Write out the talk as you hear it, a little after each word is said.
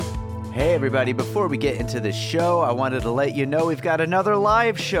Hey everybody, before we get into the show, I wanted to let you know we've got another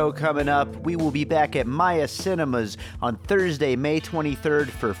live show coming up. We will be back at Maya Cinemas on Thursday, May 23rd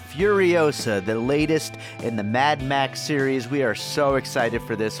for Furiosa, the latest in the Mad Max series. We are so excited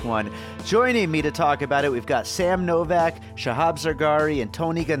for this one. Joining me to talk about it, we've got Sam Novak, Shahab Zargari, and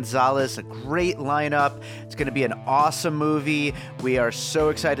Tony Gonzalez. A great lineup. It's going to be an awesome movie. We are so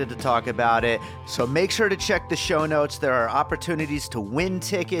excited to talk about it. So make sure to check the show notes. There are opportunities to win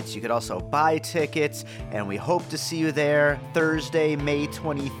tickets. You could also buy tickets, and we hope to see you there Thursday, May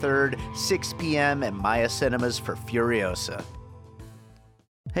 23rd, 6 p.m. at Maya Cinemas for Furiosa.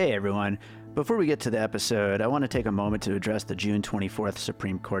 Hey everyone. Before we get to the episode, I want to take a moment to address the June 24th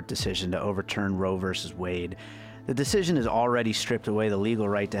Supreme Court decision to overturn Roe v. Wade. The decision has already stripped away the legal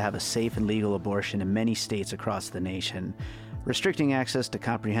right to have a safe and legal abortion in many states across the nation. Restricting access to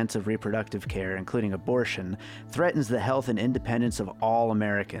comprehensive reproductive care, including abortion, threatens the health and independence of all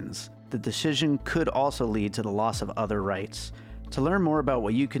Americans. The decision could also lead to the loss of other rights. To learn more about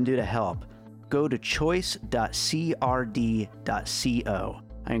what you can do to help, go to choice.crd.co.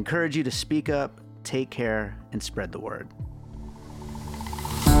 I encourage you to speak up, take care, and spread the word.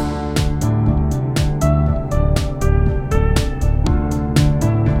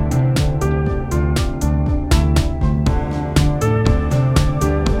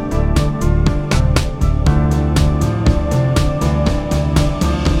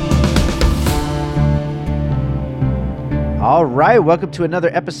 All right, welcome to another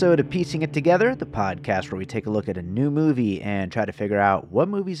episode of Piecing It Together, the podcast where we take a look at a new movie and try to figure out what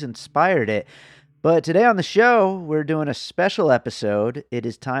movies inspired it. But today on the show, we're doing a special episode. It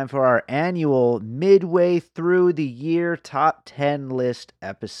is time for our annual midway through the year top 10 list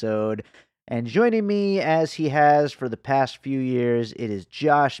episode. And joining me as he has for the past few years, it is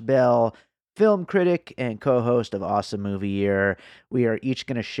Josh Bell, film critic and co-host of Awesome Movie Year. We are each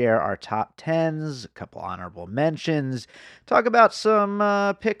going to share our top 10s, a couple honorable mentions, talk about some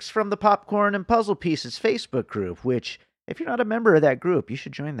picks from the Popcorn and Puzzle Pieces Facebook group, which, if you're not a member of that group, you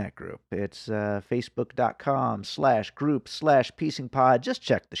should join that group. It's facebook.com/group/piecingpod. Just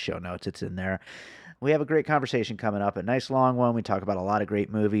check the show notes. It's in there. We have a great conversation coming up, a nice long one. We talk about a lot of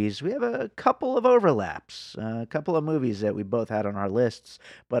great movies. We have a couple of overlaps, a couple of movies that we both had on our lists,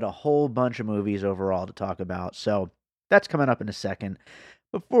 but a whole bunch of movies overall to talk about. So that's coming up in a second.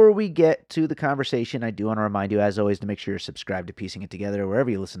 Before we get to the conversation, I do want to remind you, as always, to make sure you're subscribed to Piecing It Together wherever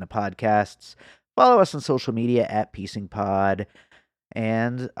you listen to podcasts. Follow us on social media at PiecingPod.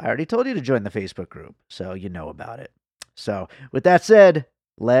 And I already told you to join the Facebook group, so you know about it. So with that said,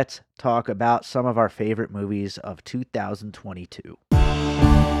 let's talk about some of our favorite movies of 2022.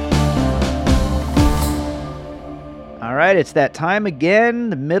 All right, it's that time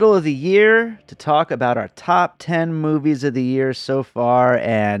again, the middle of the year, to talk about our top 10 movies of the year so far.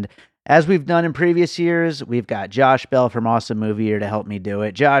 And as we've done in previous years, we've got Josh Bell from Awesome Movie Year to help me do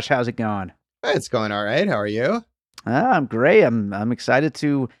it. Josh, how's it going? It's going all right. How are you? I'm great. I'm excited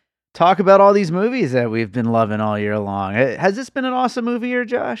to talk about all these movies that we've been loving all year long. Has this been an awesome movie year,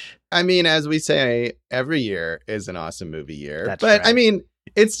 Josh? I mean, as we say, every year is an awesome movie year. That's but right. I mean,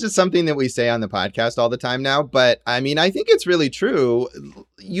 it's just something that we say on the podcast all the time now. But I mean, I think it's really true.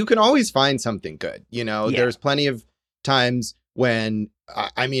 You can always find something good. You know, There's plenty of times when,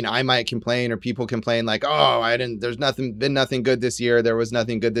 I mean, I might complain or people complain like, oh, there's been nothing good this year. There was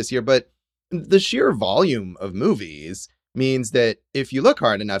nothing good this year. But the sheer volume of movies means that if you look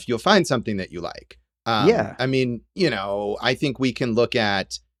hard enough, you'll find something that you like. I mean, you know, I think we can look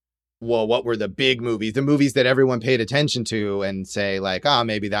at, well, what were the big movies, the movies that everyone paid attention to, and say like, oh,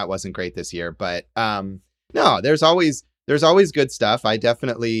 maybe that wasn't great this year. But no, there's always good stuff. I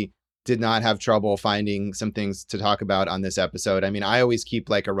definitely did not have trouble finding some things to talk about on this episode. I mean, I always keep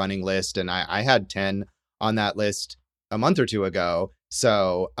like a running list, and I had 10 on that list a month or two ago.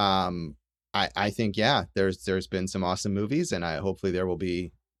 So I think, yeah, there's been some awesome movies, and hopefully there will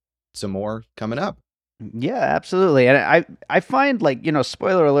be some more coming up. Yeah, absolutely. And I find, like, you know,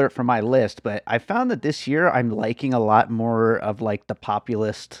 spoiler alert for my list, but I found that this year I'm liking a lot more of like the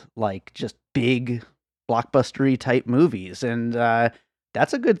populist, like just big blockbustery type movies. And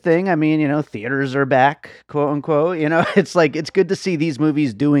that's a good thing. I mean, you know, theaters are back, quote unquote. You know, it's like, it's good to see these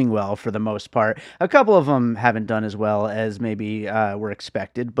movies doing well for the most part. A couple of them haven't done as well as maybe were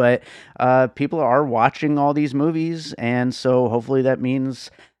expected, but people are watching all these movies. And so hopefully that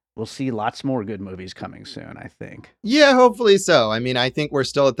means we'll see lots more good movies coming soon, I think. Yeah, hopefully so. I mean, I think we're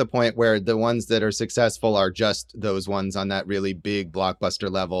still at the point where the ones that are successful are just those ones on that really big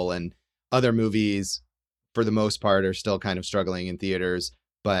blockbuster level, and other movies, for the most part, are still kind of struggling in theaters.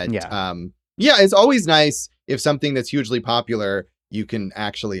 But yeah, it's always nice if something that's hugely popular you can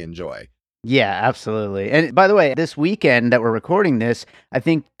actually enjoy. Yeah, absolutely. And by the way, this weekend that we're recording this, I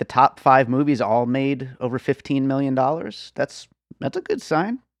think the top 5 movies all made over $15 million. That's a good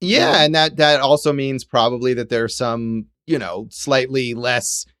sign. Yeah, and that also means probably that there's some, slightly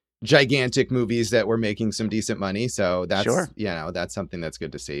less gigantic movies that were making some decent money. So that's, that's something that's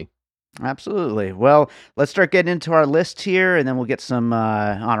good to see. Absolutely. Well, let's start getting into our list here, and then we'll get some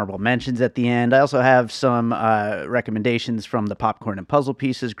honorable mentions at the end. I also have some recommendations from the Popcorn and Puzzle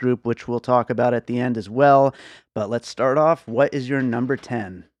Pieces group, which we'll talk about at the end as well. But let's start off. What is your number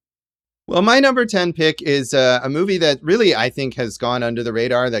 10? Well, my number 10 pick is a movie that really, I think, has gone under the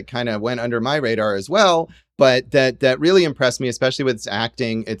radar, that kind of went under my radar as well, but that really impressed me, especially with its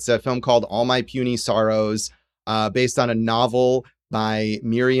acting. It's a film called All My Puny Sorrows, based on a novel by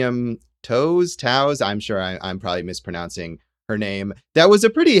Miriam Toews. I'm sure I'm probably mispronouncing her name. That was a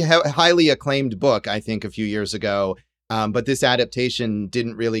pretty highly acclaimed book, I think, a few years ago. But this adaptation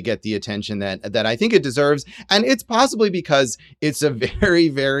didn't really get the attention that I think it deserves. And it's possibly because it's a very,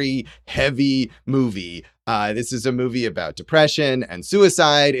 very heavy movie. This is a movie about depression and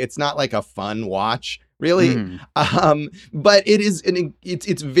suicide. It's not like a fun watch, really. But it is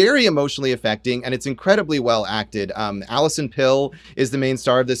it's very emotionally affecting, and it's incredibly well acted. Alison Pill is the main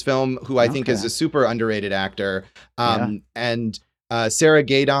star of this film, who I think is a super underrated actor. And Sarah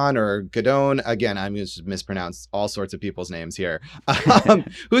Gadon, again, I'm going to mispronounce all sorts of people's names here,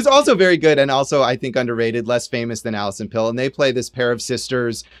 who's also very good and also, I think, underrated, less famous than Alison Pill. And they play this pair of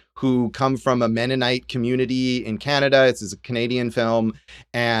sisters who come from a Mennonite community in Canada. It's a Canadian film,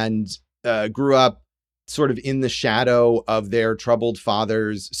 and grew up sort of in the shadow of their troubled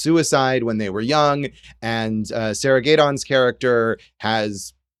father's suicide when they were young. And Sarah Gadon's character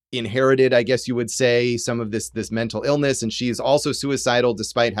has inherited, I guess you would say, some of this mental illness, and she is also suicidal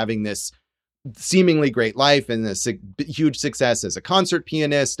despite having this seemingly great life and this huge success as a concert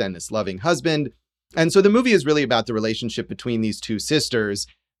pianist and this loving husband. And so the movie is really about the relationship between these two sisters,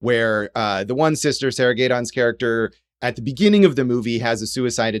 where the one sister, Sarah Gadon's character, at the beginning of the movie has a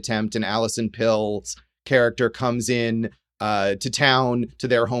suicide attempt, and Alison Pill's character comes in to town, to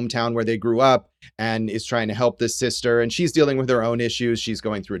their hometown where they grew up, and is trying to help this sister. And she's dealing with her own issues. She's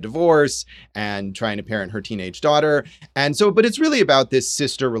going through a divorce and trying to parent her teenage daughter. And so, but it's really about this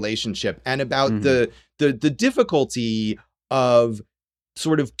sister relationship and about the difficulty of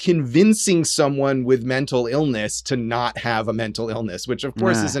sort of convincing someone with mental illness to not have a mental illness, which of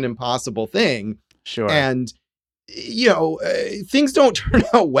course is an impossible thing. Sure. And things don't turn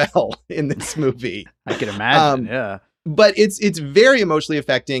out well in this movie. I can imagine. But it's very emotionally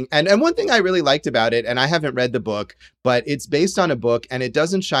affecting. And one thing I really liked about it, and I haven't read the book, but it's based on a book, and it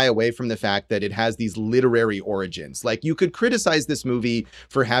doesn't shy away from the fact that it has these literary origins. Like, you could criticize this movie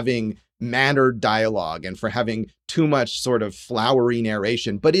for having mannered dialogue and for having too much sort of flowery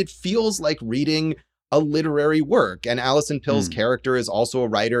narration, but it feels like reading a literary work. And Alison Pill's character is also a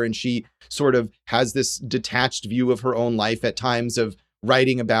writer, and she sort of has this detached view of her own life at times of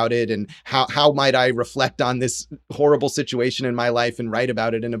writing about it, and how might I reflect on this horrible situation in my life and write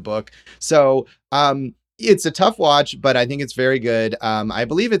about it in a book. So it's a tough watch, but I think it's very good. I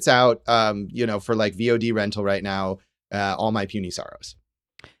believe it's out, for like VOD rental right now, All My Puny Sorrows.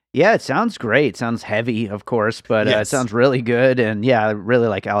 Yeah, it sounds great. Sounds heavy, of course, but it sounds really good. And yeah, I really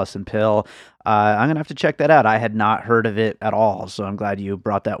like Alison Pill. I'm going to have to check that out. I had not heard of it at all, so I'm glad you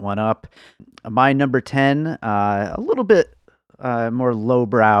brought that one up. My number 10, a little bit more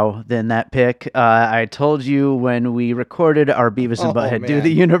lowbrow than that pick. I told you when we recorded our Beavis and Butthead Do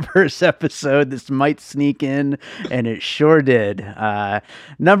the Universe episode, this might sneak in, and it sure did.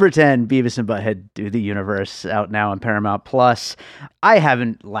 Number 10, Beavis and Butthead Do the Universe, out now on Paramount Plus. I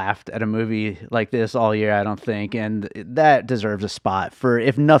haven't laughed at a movie like this all year, I don't think, and that deserves a spot for,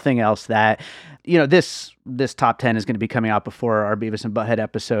 if nothing else, that, this top 10 is going to be coming out before our Beavis and Butthead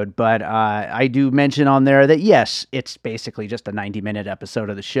episode, but I do mention on there that, yes, it's basically just a 90-minute episode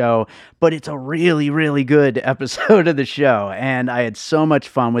of the show, but it's a really, really good episode of the show, and I had so much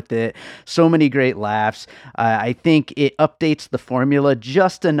fun with it, so many great laughs. I think it updates the formula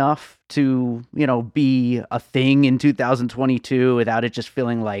just enough to, be a thing in 2022 without it just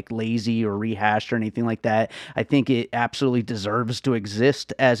feeling like lazy or rehashed or anything like that. I think it absolutely deserves to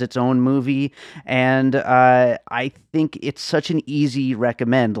exist as its own movie, and I think it's such an easy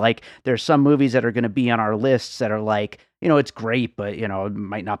recommend. Like, there's some movies that are going to be on our lists that are like, it's great, but it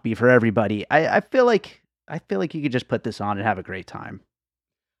might not be for everybody. I feel like you could just put this on and have a great time.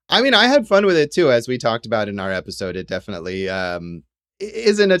 I mean, I had fun with it too, as we talked about in our episode. It definitely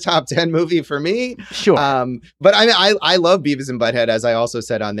isn't a top 10 movie for me. Sure. But I mean, I love Beavis and Butthead. As I also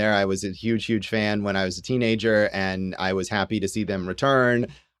said on there, I was a huge fan when I was a teenager, and I was happy to see them return.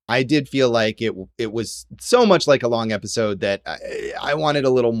 I did feel like it was so much like a long episode that I wanted a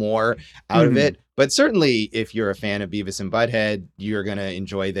little more out of it. But certainly, if you're a fan of Beavis and Butthead, you're going to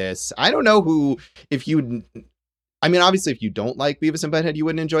enjoy this. I don't know I mean, obviously, if you don't like Beavis and Butthead, you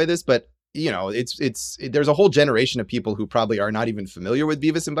wouldn't enjoy this. But, you know, there's a whole generation of people who probably are not even familiar with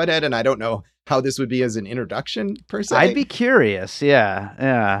Beavis and Butthead. And I don't know how this would be as an introduction, per se. I'd be curious.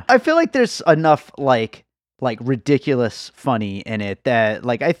 Yeah. I feel like there's enough, like ridiculous funny in it that,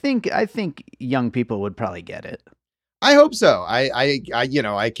 like, I think young people would probably get it. I hope so. I you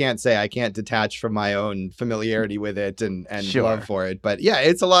know, I can't say I can't detach from my own familiarity with it and sure. love for it. But yeah,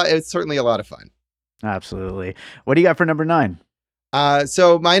 it's certainly a lot of fun. Absolutely. What do you got for number 9?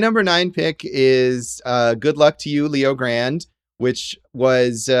 So my number 9 pick is Good Luck to You, Leo Grande, which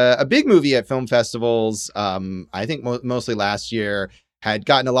was a big movie at film festivals. I think mostly last year, had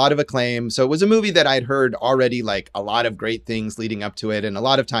gotten a lot of acclaim. So it was a movie that I'd heard already, like, a lot of great things leading up to it. And a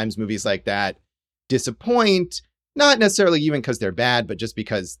lot of times movies like that disappoint, not necessarily even because they're bad, but just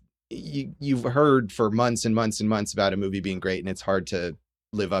because you've heard for months and months and months about a movie being great, and it's hard to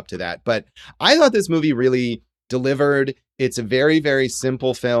live up to that. But I thought this movie really delivered. It's a very, very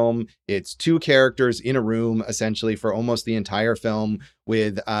simple film. It's 2 characters in a room, essentially, for almost the entire film,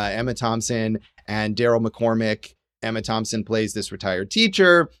 with Emma Thompson and Daryl McCormick. Emma Thompson plays this retired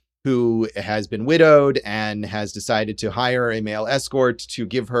teacher who has been widowed and has decided to hire a male escort to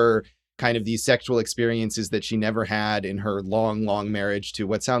give her kind of these sexual experiences that she never had in her long, long marriage to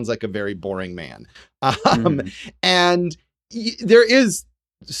what sounds like a very boring man. And there is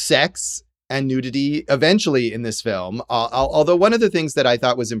sex and nudity eventually in this film. Although one of the things that I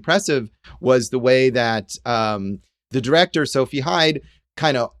thought was impressive was the way that the director, Sophie Hyde,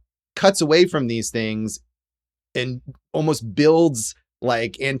 kind of cuts away from these things and almost builds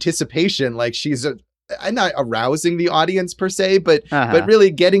like anticipation, like she's not arousing the audience per se, but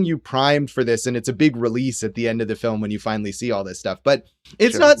really getting you primed for this. And it's a big release at the end of the film when you finally see all this stuff. But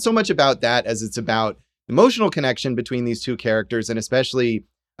it's not so much about that as it's about emotional connection between these 2 characters, and especially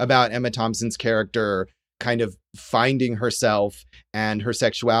about Emma Thompson's character kind of finding herself and her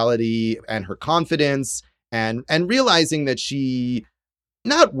sexuality and her confidence, and realizing that she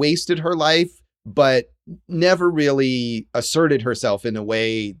not wasted her life, but never really asserted herself in a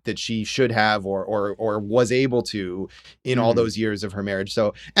way that she should have or was able to in all those years of her marriage.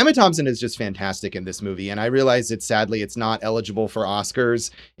 So Emma Thompson is just fantastic in this movie. And I realize sadly, it's not eligible for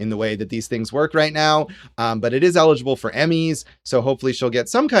Oscars in the way that these things work right now. But it is eligible for Emmys. So hopefully she'll get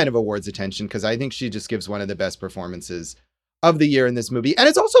some kind of awards attention, because I think she just gives one of the best performances of the year in this movie. And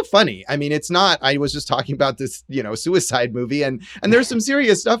it's also funny. I mean, it's not, I was just talking about this, you know, suicide movie, and there's some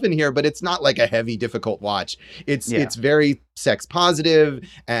serious stuff in here, but it's not like a heavy, difficult watch. It's very sex positive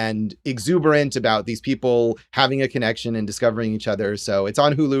and exuberant about these people having a connection and discovering each other. So it's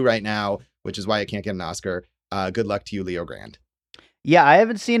on Hulu right now, which is why it can't get an Oscar. Good luck to you, Leo Grande. Yeah, I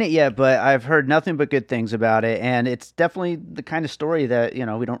haven't seen it yet, but I've heard nothing but good things about it. And it's definitely the kind of story that, you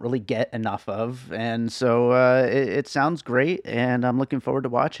know, we don't really get enough of. And so it sounds great, and I'm looking forward to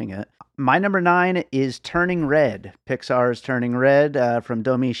watching it. My number 9 is Turning Red, Pixar's Turning Red, from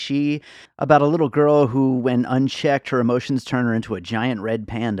Domee Shi, about a little girl who, when unchecked, her emotions turn her into a giant red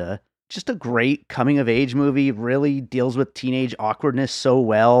panda. Just a great coming-of-age movie, really deals with teenage awkwardness so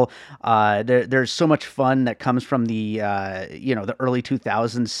well. There's so much fun that comes from the early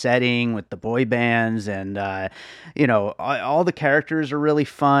 2000s setting with the boy bands, and, all the characters are really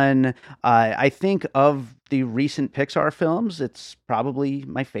fun. I think of the recent Pixar films, it's probably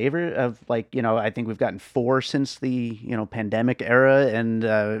my favorite of, I think we've gotten 4 since the, pandemic era. And,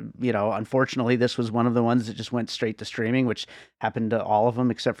 unfortunately, this was one of the ones that just went straight to streaming, which happened to all of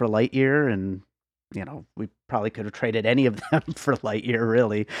them except for Lightyear. And, we probably could have traded any of them for Lightyear,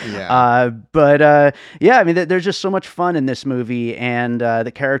 really. Yeah. There's just so much fun in this movie, and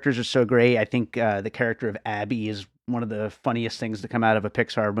the characters are so great. I think the character of Abby is one of the funniest things to come out of a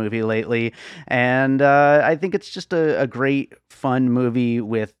Pixar movie lately. And I think it's just a great, fun movie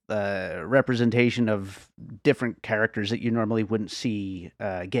with representation of different characters that you normally wouldn't see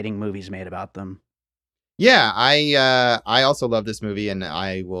getting movies made about them. Yeah, I also love this movie, and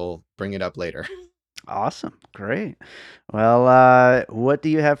I will bring it up later. Awesome. Great. Well, what do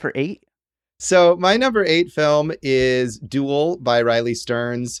you have for 8? So my number 8 film is Duel by Riley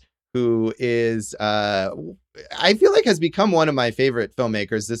Stearns, who is, I feel like has become one of my favorite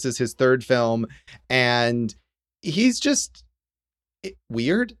filmmakers. This is his 3rd film, and he's just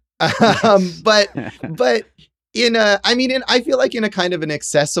weird. But I feel like in a kind of an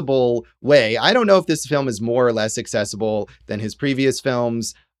accessible way. I don't know if this film is more or less accessible than his previous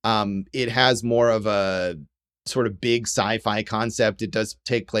films. It has more of a sort of big sci-fi concept. It does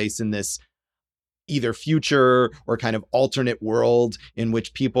take place in this either future or kind of alternate world in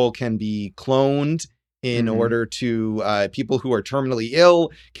which people can be cloned in order to people who are terminally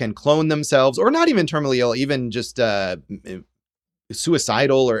ill can clone themselves, or not even terminally ill, even just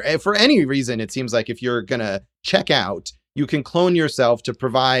suicidal, or for any reason. It seems like if you're gonna check out, you can clone yourself to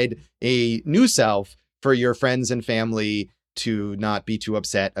provide a new self for your friends and family to not be too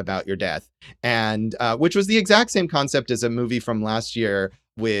upset about your death. And which was the exact same concept as a movie from last year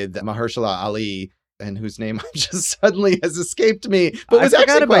with Mahershala Ali, and whose name just suddenly has escaped me, but was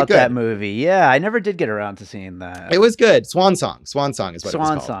actually quite good. That movie. Yeah, I never did get around to seeing that. It was good. Swan Song is what it was called.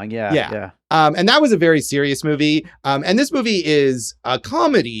 Swan Song, yeah. And that was a very serious movie. And this movie is a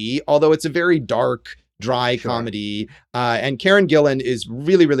comedy, although it's a very dark, dry comedy. And Karen Gillan is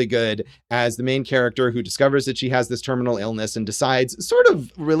really, really good as the main character who discovers that she has this terminal illness and decides, sort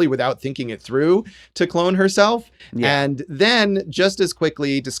of really without thinking it through, to clone herself. Yeah. And then just as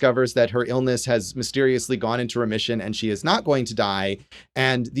quickly discovers that her illness has mysteriously gone into remission and she is not going to die.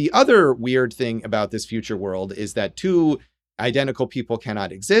 And the other weird thing about this future world is that two identical people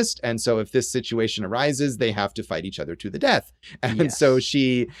cannot exist. And so if this situation arises, they have to fight each other to the death. And so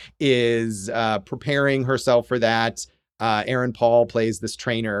she is preparing herself for that. Aaron Paul plays this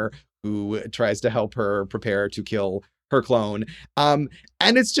trainer who tries to help her prepare to kill her clone. And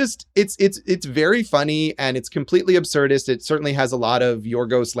it's just, it's very funny, and it's completely absurdist. It certainly has a lot of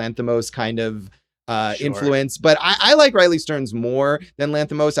Yorgos Lanthimos kind of influence, but I like Riley Stearns more than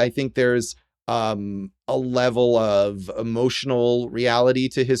Lanthimos. I think there's a level of emotional reality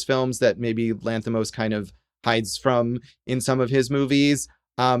to his films that maybe Lanthimos kind of hides from in some of his movies.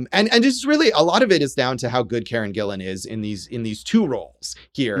 And just really a lot of it is down to how good Karen Gillan is in these two roles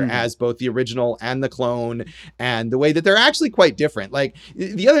here as both the original and the clone, and the way that they're actually quite different. Like,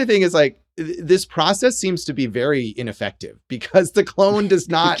 the other thing is, like, this process seems to be very ineffective because the clone does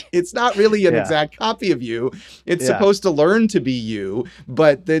not, it's not really an exact copy of you. It's supposed to learn to be you,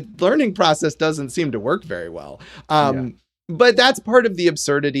 but the learning process doesn't seem to work very well. But that's part of the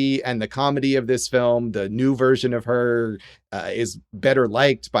absurdity and the comedy of this film. The new version of her is better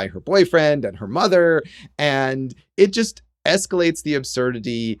liked by her boyfriend and her mother. And it just escalates the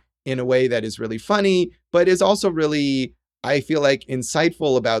absurdity in a way that is really funny, but is also really, I feel like,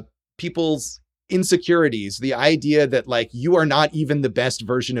 insightful about people's insecurities. The idea that, like, you are not even the best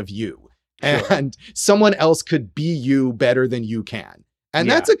version of you. And someone else could be you better than you can. And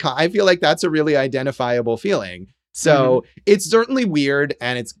I feel like that's a really identifiable feeling. So it's certainly weird,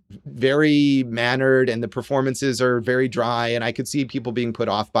 and it's very mannered, and the performances are very dry, and I could see people being put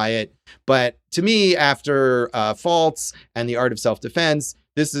off by it. But to me, after Faults and The Art of Self-Defense,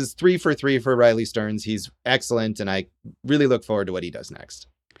 this is 3 for 3 for Riley Stearns. He's excellent, and I really look forward to what he does next.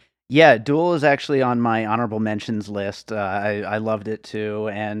 Yeah, Duel is actually on my honorable mentions list. I loved it too,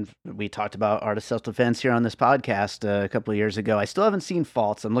 and we talked about Art of Self-Defense here on this podcast a couple of years ago. I still haven't seen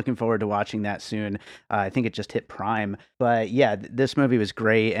Faults. I'm looking forward to watching that soon. I think it just hit Prime. But yeah, this movie was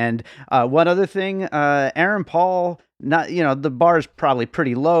great. And one other thing, Aaron Paul, not, you know, the bar is probably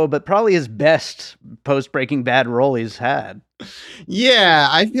pretty low, but probably his best post-Breaking Bad role he's had. Yeah,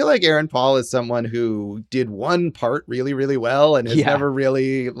 I feel like Aaron Paul is someone who did one part really, really well and has never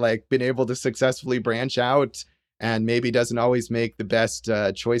really, like, been able to successfully branch out, and maybe doesn't always make the best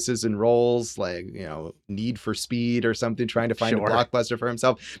choices and roles, like, you know, Need for Speed or something, trying to find a blockbuster for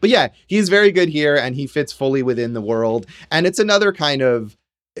himself. But yeah, he's very good here, and he fits fully within the world. And it's another kind of,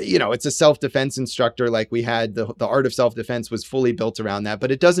 you know, it's a self-defense instructor. Like we had the Art of Self-Defense was fully built around that, but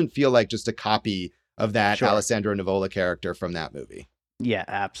it doesn't feel like just a copy of that Alessandro Nivola character from that movie. Yeah,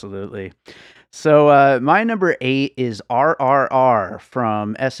 absolutely. So my number 8 is RRR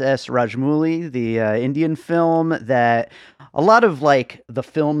from SS Rajamouli, the Indian film that a lot of, like, the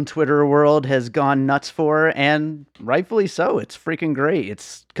film Twitter world has gone nuts for, and rightfully so. It's freaking great.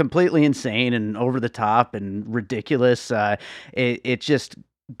 It's completely insane and over the top and ridiculous. It just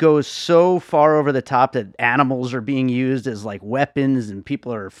goes so far over the top that animals are being used as, like, weapons, and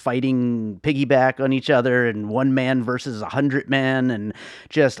people are fighting piggyback on each other, and 1 man versus 100 men, and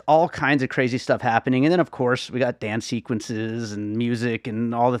just all kinds of crazy stuff happening. And then, of course, we got dance sequences and music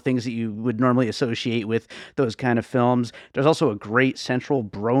and all the things that you would normally associate with those kind of films. There's also a great central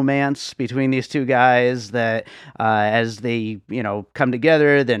bromance between these two guys that as they, you know, come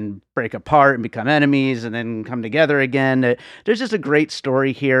together, then break apart and become enemies, and then come together again. There's just a great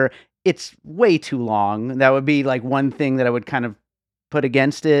story here. It's way too long. That would be, like, one thing that I would kind of put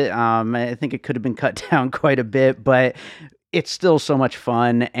against it. I think it could have been cut down quite a bit, but it's still so much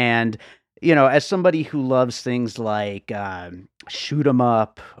fun. And, as somebody who loves things like Shoot 'em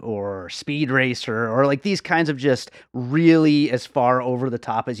Up or Speed Racer or like these kinds of just really as far over the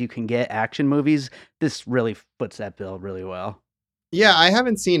top as you can get action movies, this really foots that bill really well. Yeah, I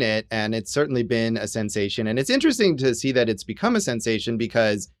haven't seen it, and it's certainly been a sensation. And it's interesting to see that it's become a sensation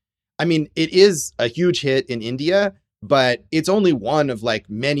because, I mean, it is a huge hit in India, but it's only one of like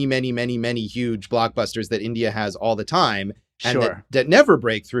many, many, many, many huge blockbusters that India has all the time. And Sure. that never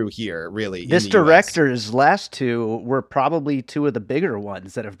break through here, really. This in the US. director's last two were probably two of the bigger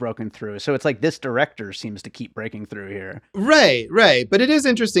ones that have broken through. So it's like this director seems to keep breaking through here. Right. But it is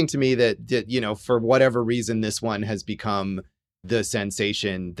interesting to me that, for whatever reason, this one has become the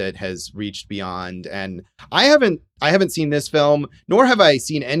sensation that has reached beyond. And I haven't seen this film, nor have I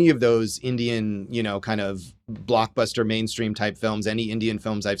seen any of those Indian, kind of blockbuster mainstream type films. Any Indian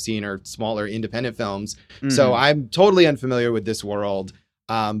films I've seen are smaller independent films. Mm-hmm. So I'm totally unfamiliar with this world.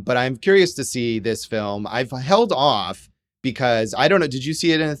 But I'm curious to see this film. I've held off because I don't know. Did you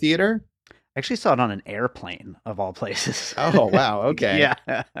see it in a theater? I actually saw it on an airplane of all places. Oh, wow. Okay.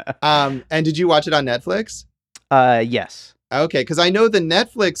 Yeah. And did you watch it on Netflix? Yes. Okay, because I know the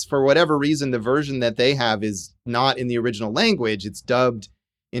Netflix, for whatever reason, the version that they have is not in the original language. It's dubbed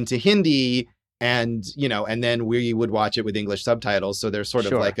into Hindi, and then we would watch it with English subtitles. So there's sort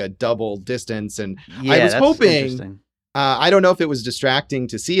of like a double distance. And yeah, I was hoping, I don't know if it was distracting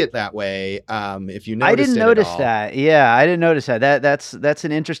to see it that way. If you noticed, I didn't notice that. Yeah, I didn't notice that. That's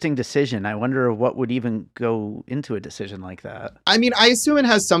an interesting decision. I wonder what would even go into a decision like that. I mean, I assume it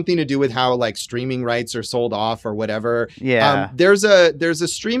has something to do with how like streaming rights are sold off or whatever. Yeah. There's a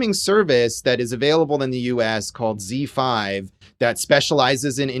streaming service that is available in the US called Z5 that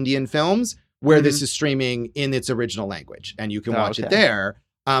specializes in Indian films, where this is streaming in its original language, and you can watch it there.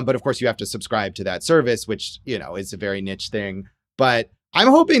 But of course, you have to subscribe to that service, which, is a very niche thing. But I'm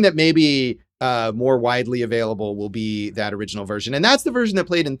hoping that maybe more widely available will be that original version. And that's the version that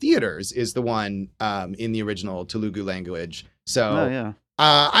played in theaters, is the one in the original Telugu language. So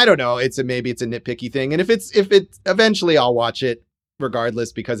I don't know. Maybe it's a nitpicky thing. And if it eventually, I'll watch it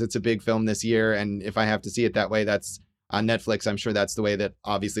regardless, because it's a big film this year. And if I have to see it that way, that's on Netflix. I'm sure that's the way that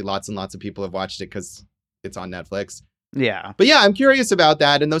obviously lots and lots of people have watched it, because it's on Netflix. Yeah. But yeah, I'm curious about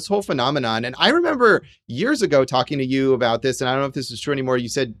that and this whole phenomenon. And I remember years ago talking to you about this, and I don't know if this is true anymore. You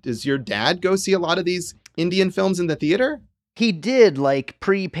said, does your dad go see a lot of these Indian films in the theater? He did, like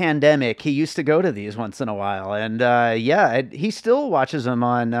pre-pandemic. He used to go to these once in a while, and he still watches them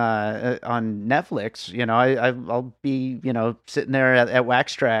on Netflix. I'll be sitting there at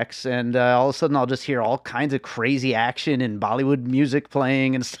Wax Trax, and all of a sudden I'll just hear all kinds of crazy action and Bollywood music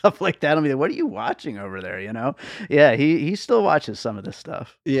playing and stuff like that. I'll be like, "What are you watching over there?" Yeah, he still watches some of this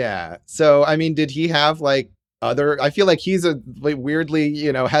stuff. Yeah. So I mean, did he have like I feel like he's weirdly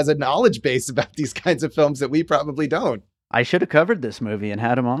has a knowledge base about these kinds of films that we probably don't. I should have covered this movie and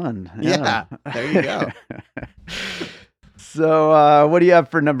had him on. Yeah, there you go. So what do you have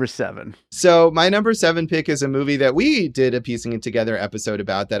for number 7? So my number 7 pick is a movie that we did a Piecing It Together episode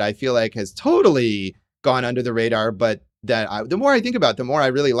about that I feel like has totally gone under the radar, but that the more I think about it, the more I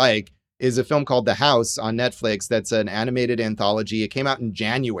really like, is a film called The House on Netflix. That's an animated anthology. It came out in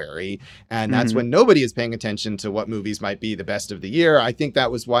January, and that's when nobody is paying attention to what movies might be the best of the year. I think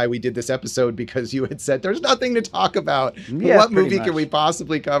that was why we did this episode, because you had said there's nothing to talk about. Yeah, what movie can we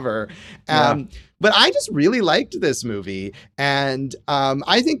possibly cover? But I just really liked this movie, and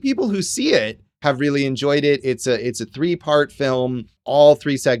I think people who see it have really enjoyed it. It's a 3-part film, all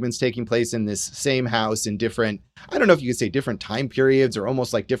 3 segments taking place in this same house in different, I don't know if you could say different time periods or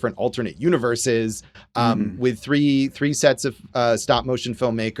almost like different alternate universes, with three sets of stop motion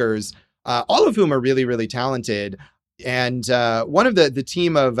filmmakers, all of whom are really, really talented. And one of the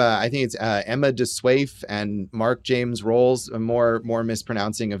team of, I think it's Emma DeSwaif and Mark James Rolls, more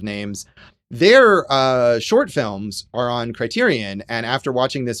mispronouncing of names. Their short films are on Criterion, and after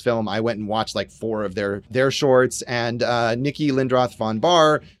watching this film, I went and watched like 4 of their shorts. And Nikki Lindroth von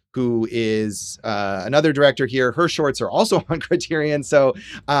Bar, who is another director here, her shorts are also on Criterion. So,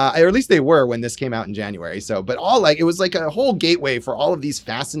 or at least they were when this came out in January. So, but it was like a whole gateway for all of these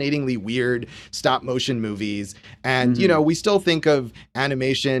fascinatingly weird stop motion movies. And we still think of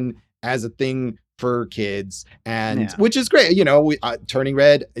animation as a thing for kids, and which is great. You know, Turning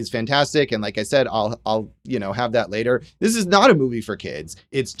Red is fantastic, and like I said, I'll have that later. This is not a movie for kids.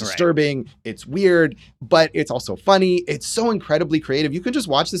 It's disturbing, it's weird, but it's also funny. It's so incredibly creative. You could just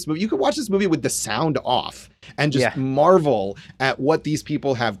watch this movie. You could watch this movie with the sound off and just marvel at what these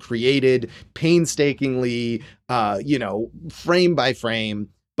people have created painstakingly, frame by frame.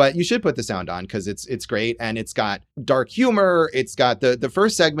 But you should put the sound on because it's great, and it's got dark humor. It's got the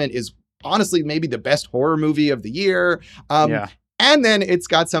first segment is honestly maybe the best horror movie of the year. And then it's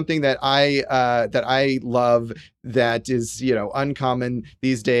got something that I love that is, uncommon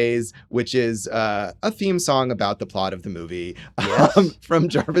these days, which is a theme song about the plot of the movie from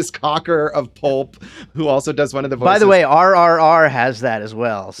Jarvis Cocker of Pulp, who also does one of the voices. By the way, RRR has that as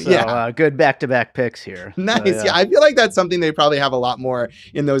well. So good back-to-back picks here. Nice. So, I feel like that's something they probably have a lot more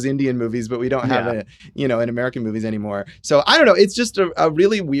in those Indian movies, but we don't have in American movies anymore. So I don't know. It's just a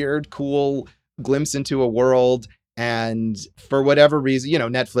really weird, cool glimpse into a world. And for whatever reason,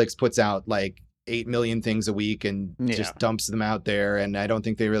 Netflix puts out like 8 million things a week and just dumps them out there. And I don't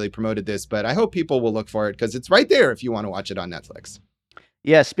think they really promoted this, but I hope people will look for it because it's right there if you want to watch it on Netflix.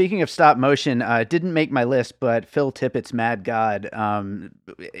 Yeah, speaking of stop motion, didn't make my list, but Phil Tippett's Mad God.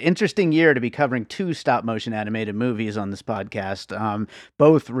 Interesting year to be covering 2 stop motion animated movies on this podcast.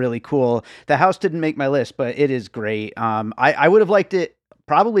 Both really cool. The House didn't make my list, but it is great. I would have liked it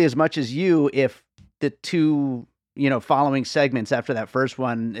probably as much as you if the 2 following segments after that first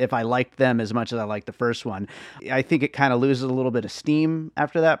one, if I liked them as much as I liked the first one. I think it kind of loses a little bit of steam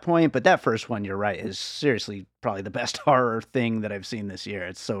after that point, but that first one, you're right, is seriously probably the best horror thing that I've seen this year.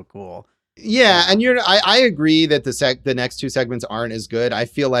 It's so cool. Yeah, and I agree that the next 2 segments aren't as good. I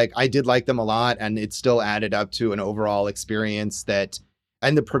feel like I did like them a lot, and it still added up to an overall experience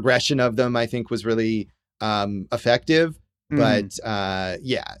and the progression of them I think was really effective. But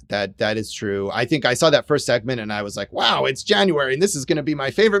that is true. I think I saw that first segment and I was like, wow, it's January and this is going to be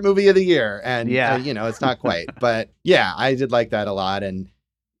my favorite movie of the year. And, it's not quite. But yeah, I did like that a lot. And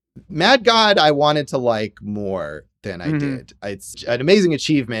Mad God, I wanted to like more than I did. It's an amazing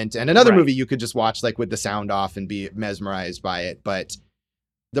achievement. And another movie you could just watch like with the sound off and be mesmerized by it. But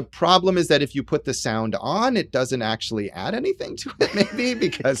the problem is that if you put the sound on, it doesn't actually add anything to it, maybe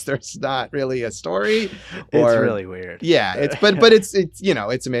because there's not really a story. It's really weird. Yeah, it's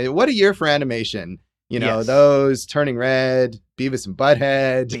amazing. What a year for animation. Those Turning Red, Beavis and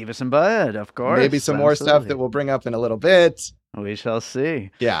Butthead, of course. Maybe some more stuff that we'll bring up in a little bit. We shall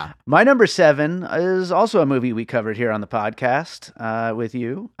see. Yeah. My number 7 is also a movie we covered here on the podcast with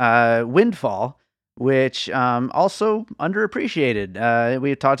you, Windfall. Which also underappreciated.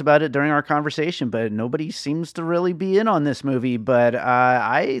 We talked about it during our conversation, but nobody seems to really be in on this movie. But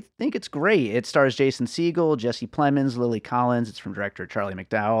I think it's great. It stars Jason Segel, Jesse Plemons, Lily Collins. It's from director Charlie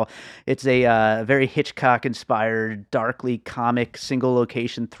McDowell. It's a very Hitchcock-inspired, darkly comic,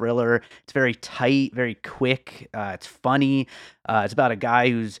 single-location thriller. It's very tight, very quick. It's funny. It's about a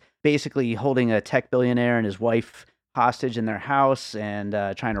guy who's basically holding a tech billionaire and his wife hostage in their house and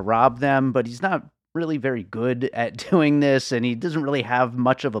trying to rob them, but he's not really very good at doing this, and he doesn't really have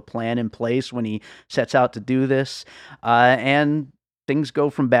much of a plan in place when he sets out to do this. And things go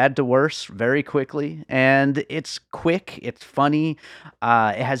from bad to worse very quickly, and it's quick, it's funny,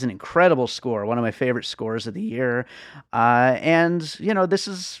 it has an incredible score, one of my favorite scores of the year, and this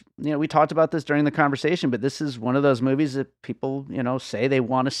is, we talked about this during the conversation, but this is one of those movies that people, say they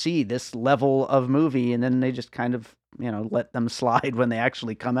want to see this level of movie, and then they just kind of, let them slide when they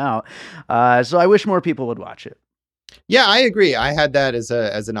actually come out. So I wish more people would watch it. Yeah, I agree. I had that as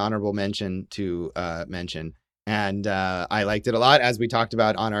an honorable mention to mention. And I liked it a lot, as we talked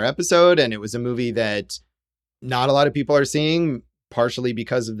about on our episode. And it was a movie that not a lot of people are seeing, partially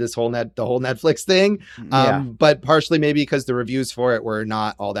because of the whole Netflix thing, but partially maybe because the reviews for it were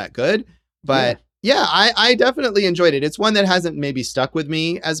not all that good. But yeah, I definitely enjoyed it. It's one that hasn't maybe stuck with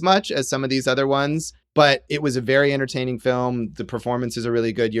me as much as some of these other ones, but it was a very entertaining film. The performances are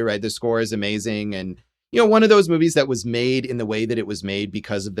really good. You're right. The score is amazing. And one of those movies that was made in the way that it was made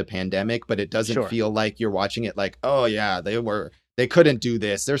because of the pandemic, but it doesn't feel like you're watching it like, oh yeah, they couldn't do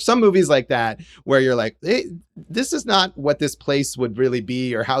this. There's some movies like that where you're like, hey, this is not what this place would really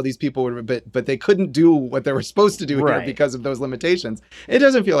be or how these people would, but they couldn't do what they were supposed to do here because of those limitations. It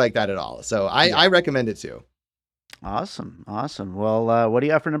doesn't feel like that at all. So I recommend it too. Awesome. Well, what do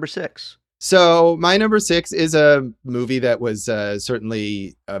you have for number 6? So my number 6 is a movie that was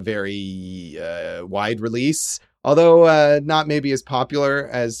certainly a very wide release, although not maybe as popular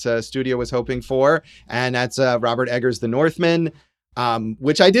as studio was hoping for. And that's Robert Eggers' The Northman.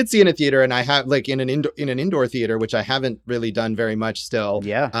 which I did see in a theater, and I have like in an indoor theater, which I haven't really done very much still.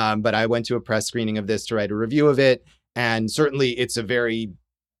 Yeah. But I went to a press screening of this to write a review of it, and certainly it's a very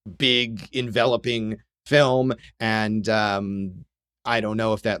big, enveloping film, and I don't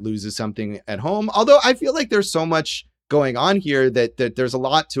know if that loses something at home. Although I feel like there's so much going on here that there's a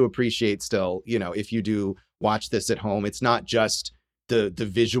lot to appreciate still. You know, if you do watch this at home, it's not just the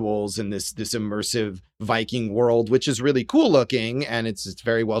visuals and this immersive Viking world, which is really cool looking, and it's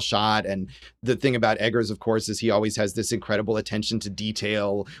very well shot. And the thing about Eggers, of course, is he always has this incredible attention to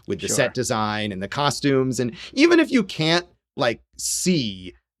detail with the set design and the costumes. And even if you can't like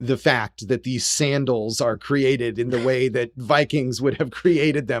see the fact that these sandals are created in the way that Vikings would have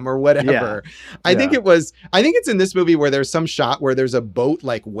created them or whatever. I think it's in this movie where there's some shot where there's a boat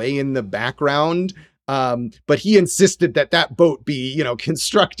like way in the background. But he insisted that boat be, you know,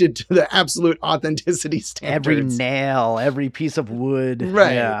 constructed to the absolute authenticity standards. Every nail, every piece of wood.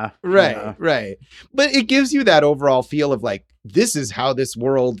 Right. But it gives you that overall feel of like, this is how this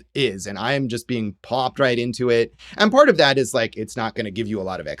world is. And I am just being plopped right into it. And part of that is like, it's not going to give you a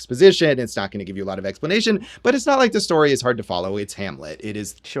lot of exposition. It's not going to give you a lot of explanation, but it's not like the story is hard to follow. It's Hamlet. It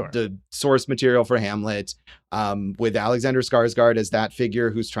is the source material for Hamlet, with Alexander Skarsgård as that figure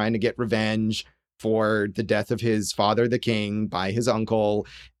who's trying to get revenge for the death of his father, the king, by his uncle.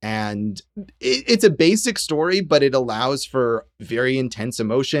 And it's a basic story, but it allows for very intense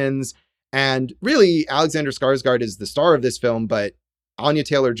emotions. And really, Alexander Skarsgård is the star of this film, but Anya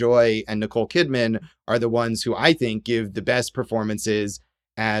Taylor-Joy and Nicole Kidman are the ones who I think give the best performances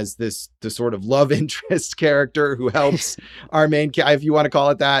as the sort of love interest character who helps our main, if you want to call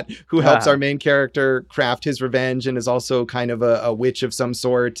it that, who helps our main character craft his revenge and is also kind of a witch of some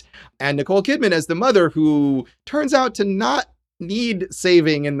sort. And Nicole Kidman as the mother, who turns out to not need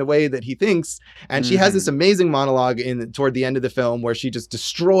saving in the way that he thinks. And she has this amazing monologue toward the end of the film where she just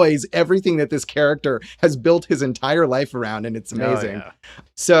destroys everything that this character has built his entire life around. And it's amazing.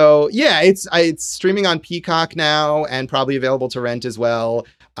 So yeah, it's streaming on Peacock now and probably available to rent as well.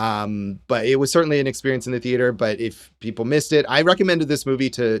 But it was certainly an experience in the theater. But if people missed it, I recommended this movie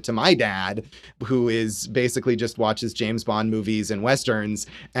to my dad, who is basically just watches James Bond movies and Westerns.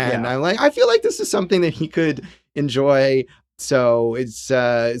 And I'm like, I feel like this is something that he could enjoy. So it's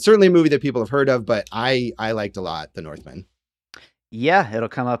certainly a movie that people have heard of, but I liked a lot, The Northman. Yeah, it'll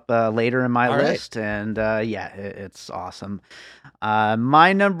come up later in my list. Right. And it's awesome.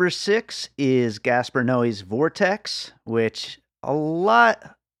 My number 6 is Gaspar Noé's Vortex, which a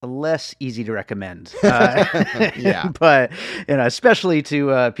lot less easy to recommend. But you know, especially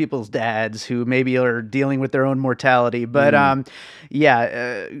to people's dads who maybe are dealing with their own mortality. But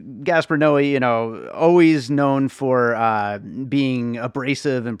Gaspar Noé, you know, always known for being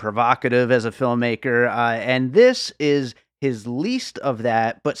abrasive and provocative as a filmmaker, and this is his least of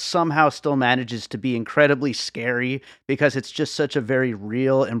that, but somehow still manages to be incredibly scary because it's just such a very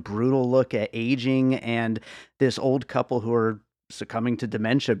real and brutal look at aging and this old couple who are succumbing to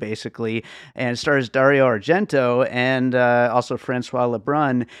dementia, basically, and stars Dario Argento and also Francois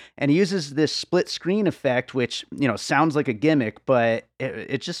Lebrun, and he uses this split screen effect, which, you know, sounds like a gimmick, but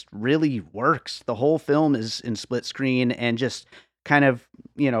it just really works. The whole film is in split screen and just kind of,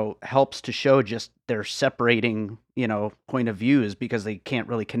 you know, helps to show just their separating, you know, point of views because they can't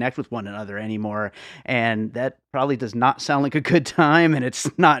really connect with one another anymore. And that probably does not sound like a good time, and it's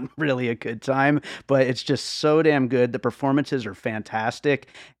not really a good time, but it's just so damn good. The performances are fantastic,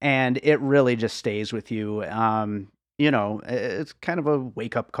 and it really just stays with you. You know, it's kind of a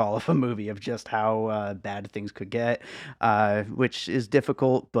wake-up call of a movie of just how bad things could get, which is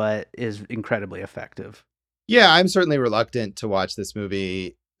difficult, but is incredibly effective. Yeah, I'm certainly reluctant to watch this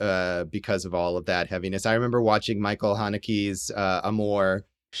movie because of all of that heaviness. I remember watching Michael Haneke's Amour,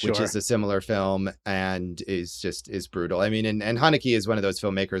 which is a similar film and is brutal. I mean, and Haneke is one of those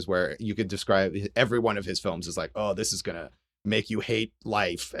filmmakers where you could describe every one of his films as like, oh, this is going to make you hate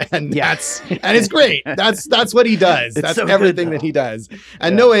life. And and it's great. That's what he does. That's so everything that he does.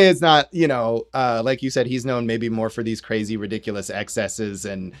 And Noé is not, you know, like you said, he's known maybe more for these crazy, ridiculous excesses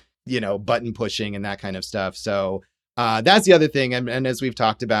and, you know, button pushing and that kind of stuff. So that's the other thing. And as we've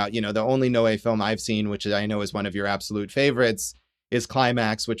talked about, you know, the only Noé film I've seen, which I know is one of your absolute favorites, is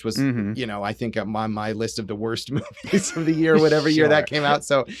Climax, which was, you know, I think on my list of the worst movies of the year, whatever year that came out.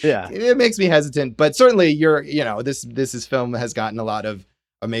 So it makes me hesitant, but certainly this film has gotten a lot of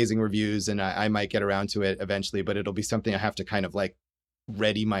amazing reviews, and I might get around to it eventually, but it'll be something I have to kind of like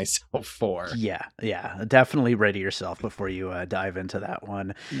ready myself for. Yeah, definitely ready yourself before you dive into that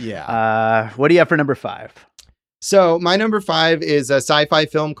one. What do you have for number 5? So my number 5 is a sci-fi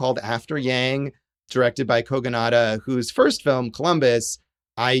film called After Yang. directed by Kogonada, whose first film, Columbus,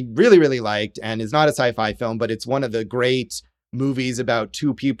 I really, really liked, and is not a sci-fi film, but it's one of the great movies about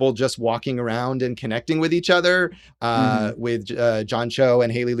two people just walking around and connecting with each other, with John Cho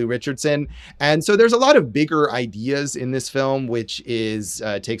and Haley Lu Richardson. And so there's a lot of bigger ideas in this film, which is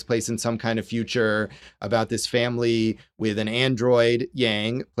takes place in some kind of future about this family with an android,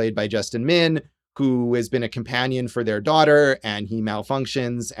 Yang, played by Justin Min, who has been a companion for their daughter, and he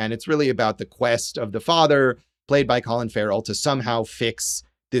malfunctions. And it's really about the quest of the father, played by Colin Farrell, to somehow fix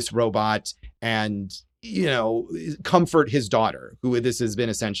this robot and, you know, comfort his daughter, who this has been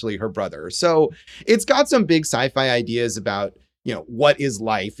essentially her brother. So it's got some big sci-fi ideas about, you know, what is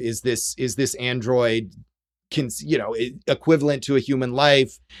life? Is this android, equivalent to a human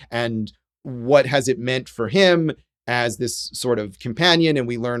life? And what has it meant for him as this sort of companion? And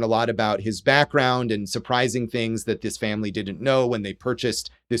we learn a lot about his background and surprising things that this family didn't know when they purchased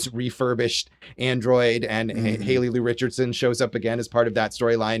this refurbished android. And Haley Lu Richardson shows up again as part of that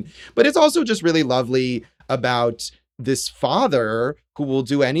storyline. But it's also just really lovely about this father who will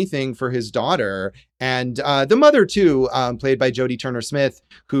do anything for his daughter, and the mother too, played by Jodie Turner-Smith,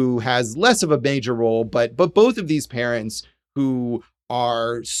 who has less of a major role, but both of these parents who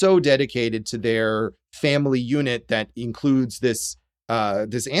are so dedicated to their family unit that includes this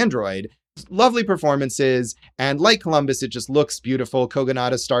android. Lovely performances, and like Columbus, it just looks beautiful.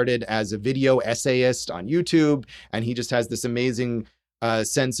 Kogonada started as a video essayist on YouTube, and he just has this amazing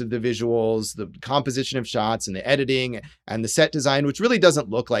sense of the visuals, the composition of shots, and the editing, and the set design, which really doesn't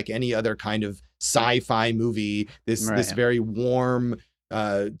look like any other kind of sci-fi movie. This very warm,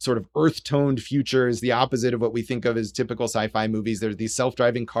 sort of earth-toned future is the opposite of what we think of as typical sci-fi movies. There's these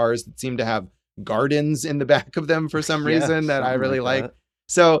self-driving cars that seem to have gardens in the back of them for some reason that I really like.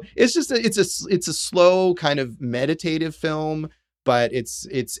 So it's just it's a slow kind of meditative film, but it's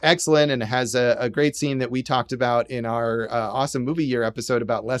excellent, and it has a great scene that we talked about in our awesome movie year episode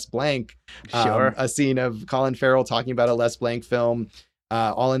about Les Blank. A scene of Colin Farrell talking about a Les Blank film,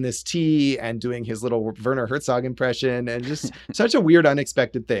 all in this tea, and doing his little Werner Herzog impression, and just such a weird,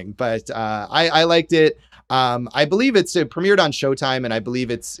 unexpected thing. But I liked it. I believe it premiered on Showtime, and I believe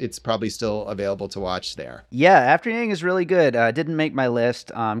it's probably still available to watch there. Yeah, After Yang is really good. Didn't make my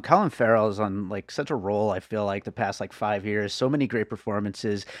list. Colin Farrell is on like such a roll, I feel like, the past like 5 years. So many great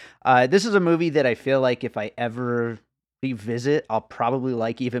performances. This is a movie that I feel like if I ever revisit, I'll probably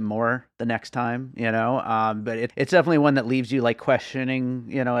like even more the next time, you know. But it's definitely one that leaves you like questioning,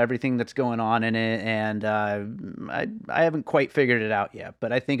 you know, everything that's going on in it. And I haven't quite figured it out yet,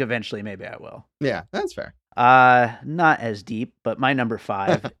 but I think eventually maybe I will. Yeah, that's fair. Not as deep, but my number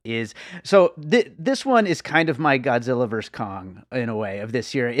 5 is, so this one is kind of my Godzilla vs. Kong in a way of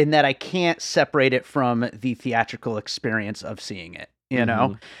this year, in that I can't separate it from the theatrical experience of seeing it, you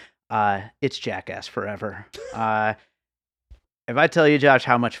know? It's Jackass Forever. If I tell you, Josh,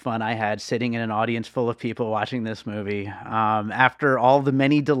 how much fun I had sitting in an audience full of people watching this movie, after all the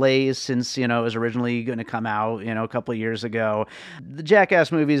many delays since, you know, it was originally going to come out, you know, a couple of years ago. The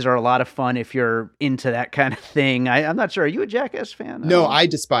Jackass movies are a lot of fun if you're into that kind of thing. I'm not sure. Are you a Jackass fan? No, I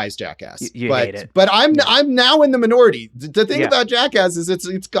despise Jackass. You hate it. But I'm now in the minority. The thing about Jackass is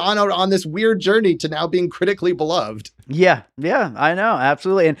it's gone out on this weird journey to now being critically beloved. Yeah, I know.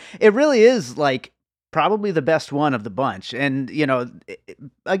 Absolutely. And it really is like probably the best one of the bunch. And, you know,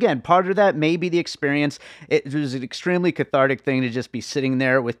 again, part of that may be the experience. It was an extremely cathartic thing to just be sitting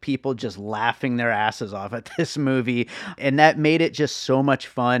there with people just laughing their asses off at this movie. And that made it just so much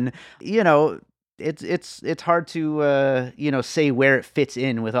fun. You know, it's hard to, you know, say where it fits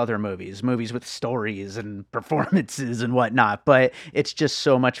in with other movies with stories and performances and whatnot, but it's just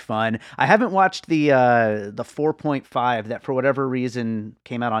so much fun. I haven't watched the 4.5 that for whatever reason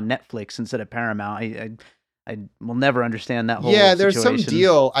came out on Netflix instead of Paramount. I will never understand that whole there's situation. some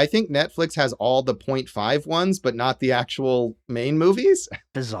deal. I think Netflix has all the 0.5 ones, but not the actual main movies.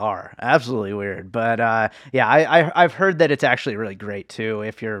 Bizarre. Absolutely weird. But I've heard that it's actually really great too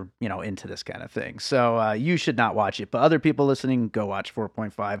if you're, you know, into this kind of thing. So you should not watch it, but other people listening, go watch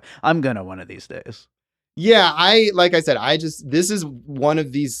 4.5. I'm gonna one of these days. Yeah, like I said, this is one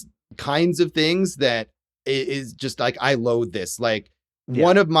of these kinds of things that is just like, I loathe this. Like,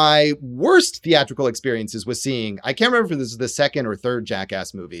 one of my worst theatrical experiences was seeing, I can't remember if this is the second or third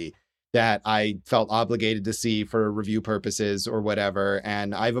Jackass movie that I felt obligated to see for review purposes or whatever.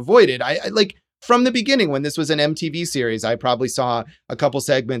 And I've avoided, I like from the beginning when this was an MTV series, I probably saw a couple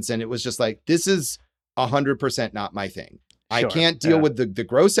segments and it was just like, this is 100% not my thing. Sure. I can't deal with the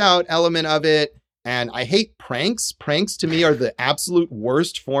gross out element of it. And I hate pranks. Pranks to me are the absolute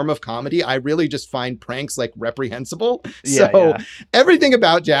worst form of comedy. I really just find pranks like reprehensible. Everything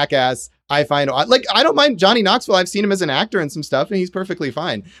about Jackass I find like, I don't mind Johnny Knoxville. I've seen him as an actor in some stuff and he's perfectly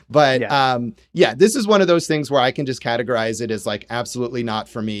fine. But this is one of those things where I can just categorize it as like absolutely not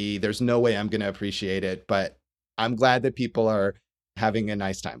for me. There's no way I'm going to appreciate it, but I'm glad that people are having a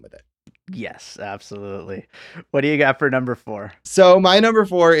nice time with it. Yes, absolutely. What do you got for number 4? So my number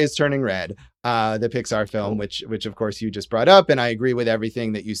 4 is Turning Red, the Pixar film, which of course you just brought up. And I agree with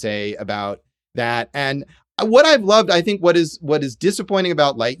everything that you say about that. And what I've loved, I think what is disappointing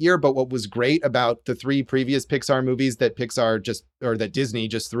about Lightyear, but what was great about the 3 previous Pixar movies that that Disney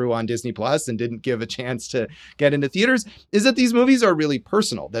just threw on Disney Plus and didn't give a chance to get into theaters, is that these movies are really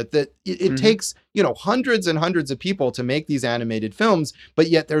personal, that it takes, hundreds and hundreds of people to make these animated films, but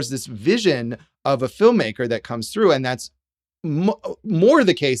yet there's this vision of a filmmaker that comes through. And that's more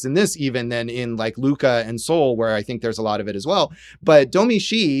the case in this even than in like Luca and Soul, where I think there's a lot of it as well. But Domee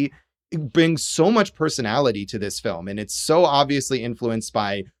Shi brings so much personality to this film, and it's so obviously influenced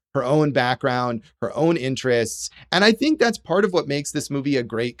by her own background, her own interests. And I think that's part of what makes this movie a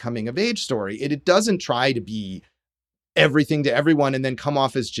great coming of age story. It doesn't try to be everything to everyone and then come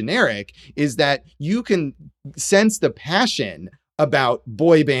off as generic, is that you can sense the passion about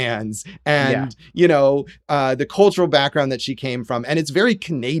boy bands and, the cultural background that she came from. And it's very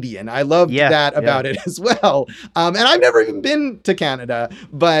Canadian. I love that about it as well. And I've never even been to Canada,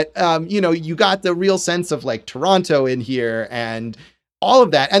 but, you got the real sense of like Toronto in here and all of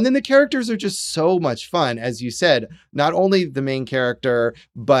that. And then the characters are just so much fun. As you said, not only the main character,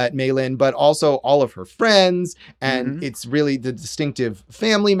 but Meilin, but also all of her friends. And it's really the distinctive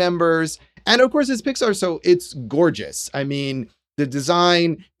family members. And of course, it's Pixar, so it's gorgeous. I mean, the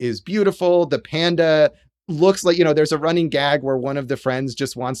design is beautiful. The panda looks like, there's a running gag where one of the friends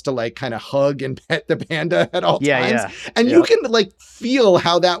just wants to like kind of hug and pet the panda at all times. Yeah. And you can like feel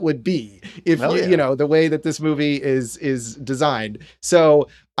how that would be if the way that this movie is designed. So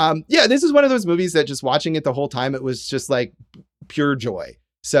this is one of those movies that just watching it the whole time, it was just like pure joy.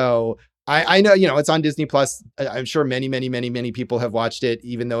 So I know, it's on Disney Plus. I'm sure many, many, many, many people have watched it,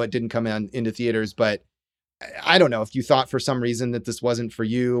 even though it didn't come into theaters. But I don't know if you thought for some reason that this wasn't for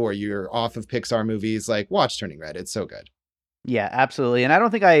you or you're off of Pixar movies, like watch Turning Red. It's so good. Yeah, absolutely. And I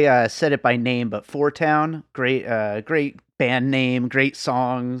don't think I said it by name, but Four Town, great band name, great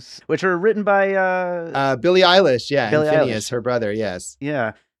songs, which are written by Billie Eilish. Yeah. Billie and Phineas, Eilish. Her brother. Yes.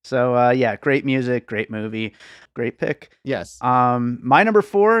 Yeah. So great music, great movie, great pick. Yes. My number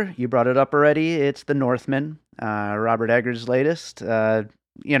 4, you brought it up already. It's The Northman, Robert Eggers' latest.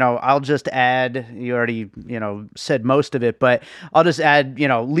 I'll just add, you already, said most of it, but I'll just add,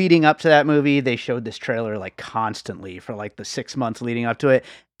 leading up to that movie, they showed this trailer like constantly for like the 6 months leading up to it.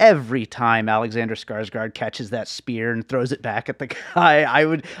 Every time Alexander Skarsgård catches that spear and throws it back at the guy,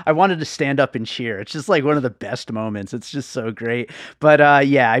 I wanted to stand up and cheer. It's just like one of the best moments. It's just so great. But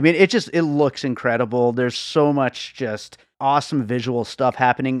it looks incredible. There's so much just awesome visual stuff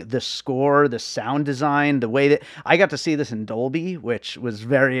happening. The score, the sound design, the way that I got to see this in Dolby, which was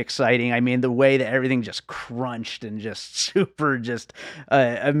very exciting. I mean, the way that everything just crunched and just super, just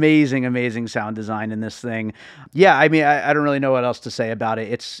amazing sound design in this thing. Yeah, I mean, I don't really know what else to say about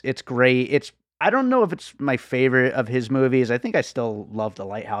it. It's great. I don't know if it's my favorite of his movies. I think I still love The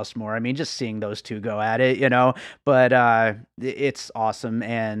Lighthouse more. I mean, just seeing those two go at it, but it's awesome.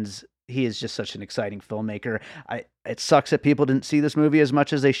 And he is just such an exciting filmmaker. It sucks that people didn't see this movie as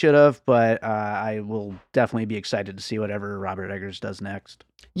much as they should have, but I will definitely be excited to see whatever Robert Eggers does next.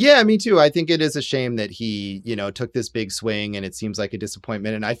 Yeah, me too. I think it is a shame that he, took this big swing and it seems like a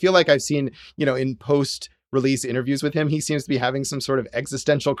disappointment. And I feel like I've seen, in post-release interviews with him, he seems to be having some sort of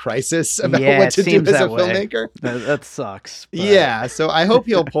existential crisis about what to do as a filmmaker. That sucks. But... Yeah, so I hope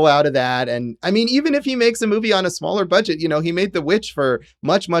he'll pull out of that. And I mean, even if he makes a movie on a smaller budget, he made The Witch for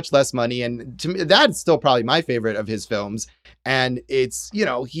much, much less money. And to me, that's still probably my favorite of his films. And it's,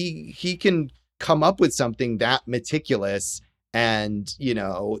 he can come up with something that meticulous and,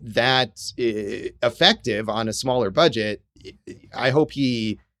 that effective on a smaller budget. I hope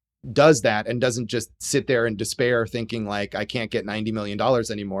he does that and doesn't just sit there in despair thinking like, I can't get $90 million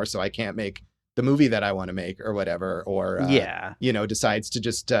anymore, so I can't make the movie that I want to make or whatever. Or, decides to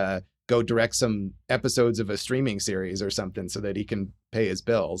just go direct some episodes of a streaming series or something so that he can pay his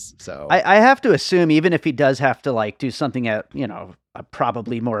bills. So I have to assume, even if he does have to like do something at, a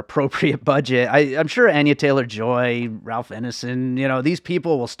probably more appropriate budget, I'm sure Anya Taylor-Joy, Ralph Ineson, these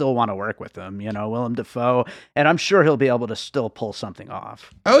people will still want to work with him, Willem Dafoe, and I'm sure he'll be able to still pull something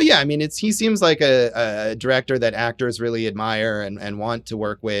off. Oh yeah. I mean, he seems like a director that actors really admire and want to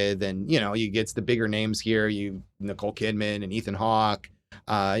work with. And, he gets the bigger names here, Nicole Kidman and Ethan Hawke,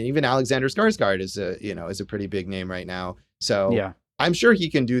 even Alexander Skarsgård is a pretty big name right now. So yeah. I'm sure he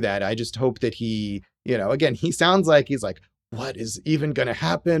can do that. I just hope that he, again, he sounds like he's like, what is even going to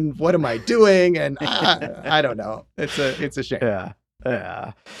happen? What am I doing? And I don't know. It's a shame. Yeah.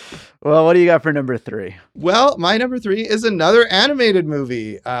 Yeah. Well, what do you got for number 3? Well, my number 3 is another animated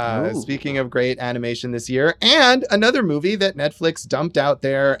movie. Speaking of great animation this year, and another movie that Netflix dumped out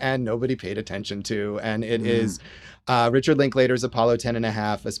there and nobody paid attention to. And it is Richard Linklater's Apollo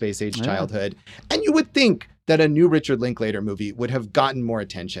 10.5, A Space Age Childhood. And you would think that a new Richard Linklater movie would have gotten more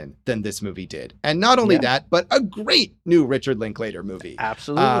attention than this movie did. And not only that, but a great new Richard Linklater movie.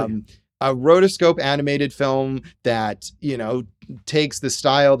 Absolutely. A rotoscope animated film that, takes the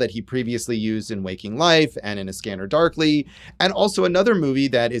style that he previously used in Waking Life and in A Scanner Darkly, and also another movie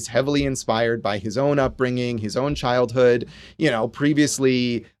that is heavily inspired by his own upbringing, his own childhood,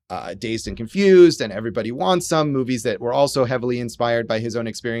 previously Dazed and Confused and Everybody Wants Some, movies that were also heavily inspired by his own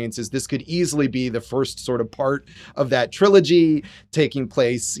experiences. This could easily be the first sort of part of that trilogy, taking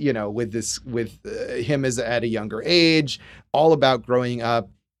place, with him as at a younger age, all about growing up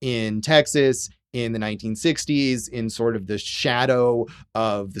in Texas in the 1960s, in sort of the shadow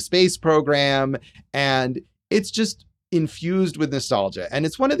of the space program. And it's just infused with nostalgia. And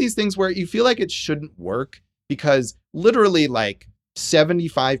it's one of these things where you feel like it shouldn't work, because literally like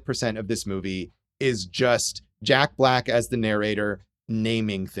 75% of this movie is just Jack Black as the narrator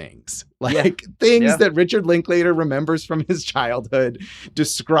naming things, things that Richard Linklater remembers from his childhood,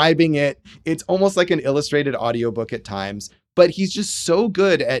 describing it. It's almost like an illustrated audiobook at times, but he's just so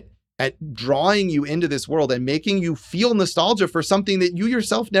good at drawing you into this world and making you feel nostalgia for something that you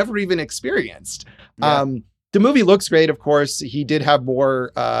yourself never even experienced. The movie looks great, of course. He did have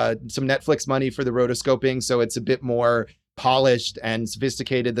more, some Netflix money for the rotoscoping, so it's a bit more polished and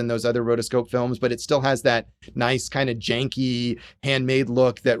sophisticated than those other rotoscope films, but it still has that nice kind of janky handmade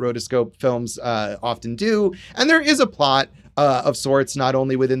look that rotoscope films often do. And there is a plot of sorts, not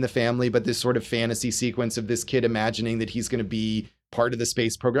only within the family, but this sort of fantasy sequence of this kid imagining that he's going to be part of the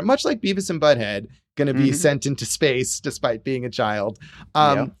space program, much like Beavis and Butthead, going to be sent into space despite being a child.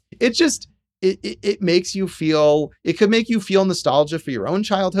 It just, it makes you feel, it could make you feel nostalgia for your own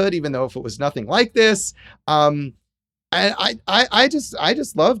childhood, even though if it was nothing like this. And I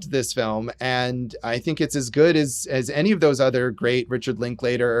just loved this film, and I think it's as good as any of those other great Richard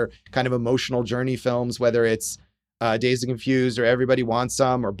Linklater kind of emotional journey films, whether it's Dazed and Confused or Everybody Wants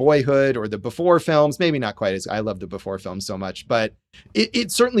Some or Boyhood or the Before films. Maybe not quite as, I love the Before films so much, but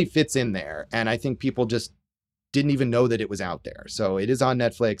it certainly fits in there. And I think people just didn't even know that it was out there. So it is on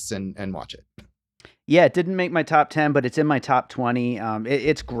Netflix, and watch it. Yeah, it didn't make my top 10, but it's in my top 20.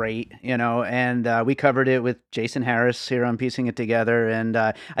 It's great, and we covered it with Jason Harris here on Piecing It Together. And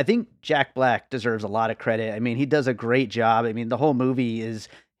I think Jack Black deserves a lot of credit. I mean, he does a great job. I mean, the whole movie is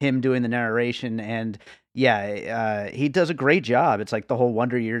him doing the narration, and he does a great job. It's like the whole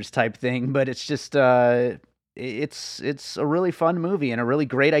Wonder Years type thing, but it's just it's a really fun movie and a really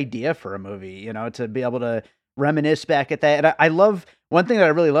great idea for a movie, to be able to reminisce back at that. And I love, one thing that I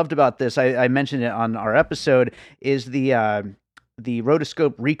really loved about this, I mentioned it on our episode, is the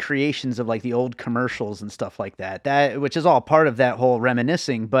rotoscope recreations of like the old commercials and stuff like that, which is all part of that whole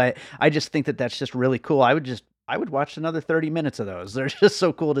reminiscing. But I just think that that's just really cool. I would watch another 30 minutes of those. They're just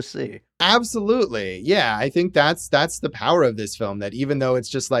so cool to see. Absolutely. Yeah, I think that's the power of this film, that even though it's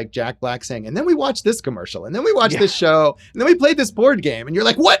just like Jack Black saying, and then we watched this commercial, and then we watched this show, and then we played this board game, and you're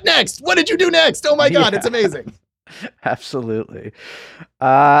like, what next? What did you do next? Oh my God, it's amazing. Absolutely.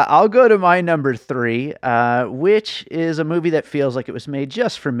 I'll go to my number 3, which is a movie that feels like it was made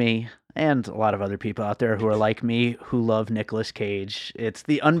just for me and a lot of other people out there who are like me, who love Nicolas Cage. It's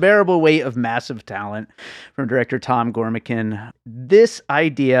The Unbearable Weight of Massive Talent from director Tom Gormican. This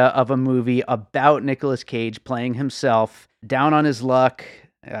idea of a movie about Nicolas Cage playing himself, down on his luck,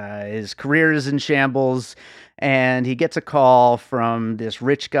 his career is in shambles, and he gets a call from this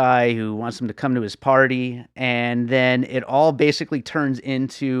rich guy who wants him to come to his party, and then it all basically turns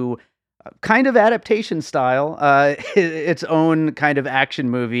into kind of adaptation style, its own kind of action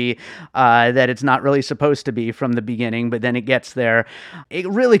movie that it's not really supposed to be from the beginning, but then it gets there. It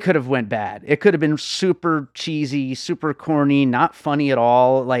really could have went bad. It could have been super cheesy, super corny, not funny at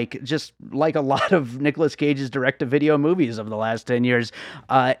all, just like a lot of Nicolas Cage's direct-to-video movies of the last 10 years.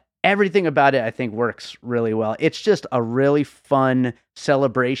 Everything about it, I think, works really well. It's just a really fun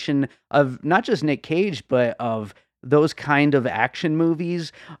celebration of not just Nick Cage, but of those kind of action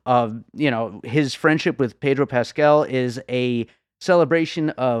movies. Of, his friendship with Pedro Pascal is a celebration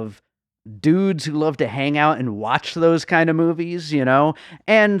of dudes who love to hang out and watch those kind of movies,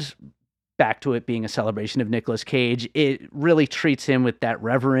 and back to it being a celebration of Nicolas Cage. It really treats him with that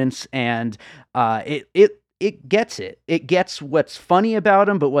reverence, and it it gets it. It gets what's funny about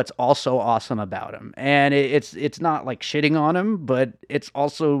him, but what's also awesome about him. And it's not like shitting on him, but it's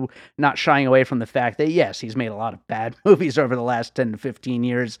also not shying away from the fact that, yes, he's made a lot of bad movies over the last 10 to 15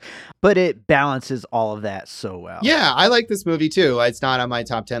 years, but it balances all of that so well. Yeah, I like this movie too. It's not on my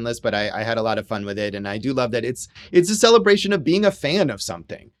top 10 list, but I had a lot of fun with it. And I do love that it's a celebration of being a fan of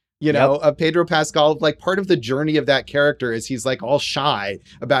something. You know, Pedro Pascal, like part of the journey of that character is he's like all shy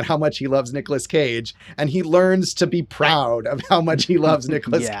about how much he loves Nicolas Cage, and he learns to be proud of how much he loves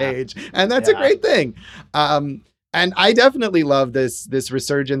Nicolas Cage. And that's a great thing. And I definitely love this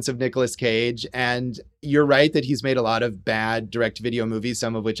resurgence of Nicolas Cage. And you're right that he's made a lot of bad direct-to-video movies,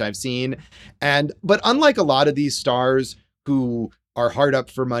 some of which I've seen. But unlike a lot of these stars who are hard up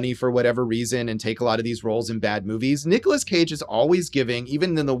for money for whatever reason and take a lot of these roles in bad movies, Nicolas Cage is always giving,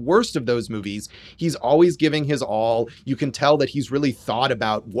 even in the worst of those movies, he's always giving his all. You can tell that he's really thought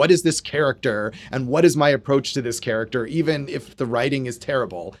about what is this character and what is my approach to this character, even if the writing is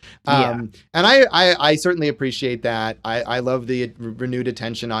terrible. And I certainly appreciate that. I love the renewed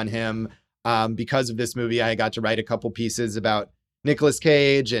attention on him. Because of this movie, I got to write a couple pieces about Nicolas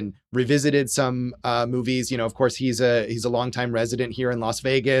Cage and revisited some movies. You know, of course, he's a longtime resident here in Las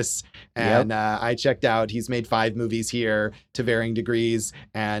Vegas, and I checked out. He's made 5 movies here to varying degrees,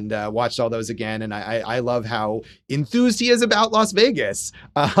 and watched all those again. And I love how enthused he is about Las Vegas.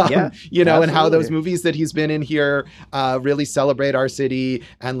 You know, and how those movies that he's been in here really celebrate our city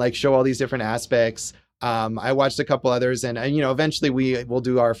and like show all these different aspects. I watched a couple others, and you know, eventually we will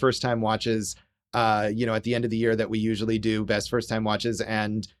do our first time watches. You know, at the end of the year that we usually do best first time watches,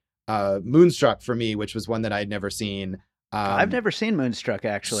 and Moonstruck for me, which was one that I'd never seen. I've never seen Moonstruck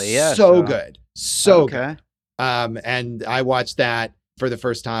actually. Yeah. So good. Good. And I watched that for the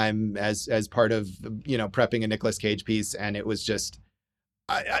first time as part of, you know, prepping a Nicolas Cage piece. And it was just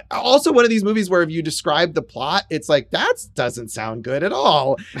also one of these movies where if you describe the plot, it's like, that doesn't sound good at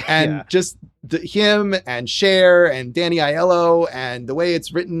all. And just him and Cher and Danny Aiello and the way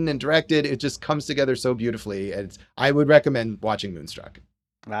it's written and directed, it just comes together so beautifully. I would recommend watching Moonstruck.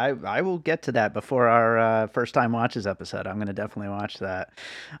 I will get to that before our first time watches episode. I'm going to definitely watch that.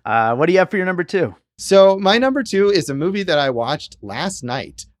 What do you have for your number 2? So my number 2 is a movie that I watched last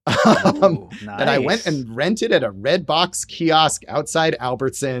night. Nice. That I went and rented at a Redbox kiosk outside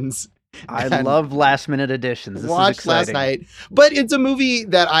Albertsons. I love last minute additions. This watched last night, but it's a movie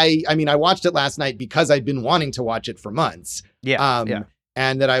that I watched it last night because I'd been wanting to watch it for months.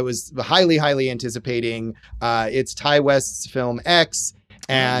 And that I was highly, highly anticipating. It's Ti West's film X.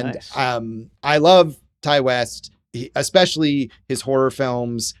 And I love Ti West, especially his horror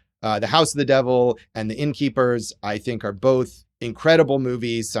films. The House of the Devil and The Innkeepers, I think, are both incredible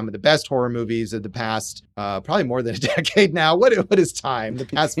movies, some of the best horror movies of the past, probably more than a decade now. What is time? The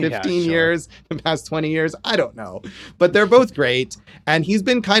past 15 years, the past 20 years? I don't know. But they're both great. And he's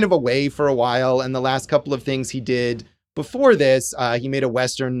been kind of away for a while. And the last couple of things he did before this, he made a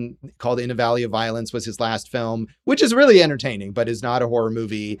Western called In a Valley of Violence was his last film, which is really entertaining, but is not a horror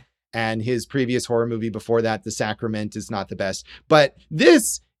movie. And his previous horror movie before that, The Sacrament, is not the best. But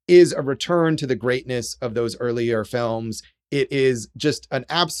this is a return to the greatness of those earlier films. It is just an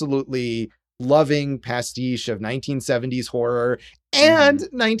absolutely loving pastiche of 1970s horror and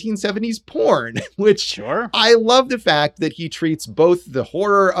 1970s porn, which I love the fact that he treats both the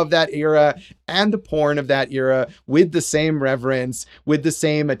horror of that era and the porn of that era with the same reverence, with the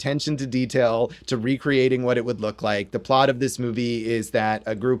same attention to detail, to recreating what it would look like. The plot of this movie is that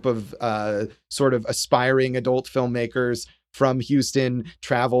a group of sort of aspiring adult filmmakers from Houston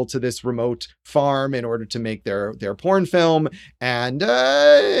travel to this remote farm in order to make their porn film, and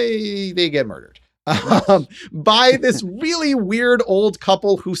they get murdered by this really weird old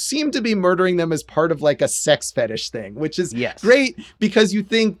couple who seem to be murdering them as part of like a sex fetish thing, which is great because you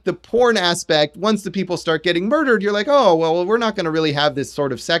think the porn aspect, once the people start getting murdered, you're like, oh, well, we're not going to really have this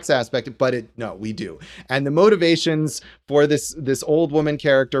sort of sex aspect, but no, we do. And the motivations for this old woman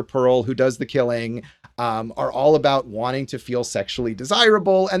character, Pearl, who does the killing, are all about wanting to feel sexually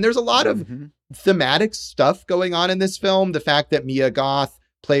desirable. And there's a lot of thematic stuff going on in this film. The fact that Mia Goth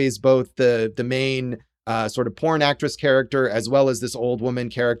plays both the main sort of porn actress character as well as this old woman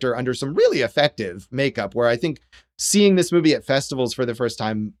character under some really effective makeup, where I think seeing this movie at festivals for the first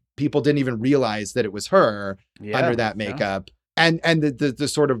time, people didn't even realize that it was her under that makeup. And the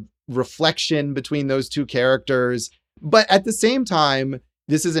sort of reflection between those two characters. But at the same time,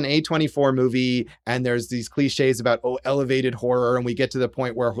 this is an A24 movie and there's these cliches about, elevated horror. And we get to the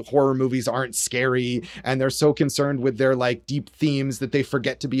point where horror movies aren't scary and they're so concerned with their like deep themes that they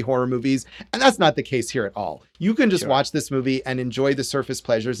forget to be horror movies. And that's not the case here at all. You can just watch this movie and enjoy the surface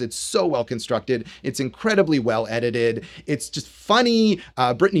pleasures. It's so well constructed. It's incredibly well edited. It's just funny.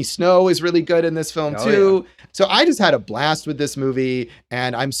 Brittany Snow is really good in this film too. Yeah. So I just had a blast with this movie,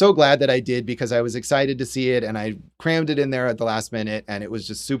 and I'm so glad that I did because I was excited to see it and I crammed it in there at the last minute, and it was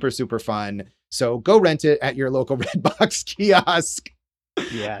just super, super fun. So go rent it at your local Redbox kiosk.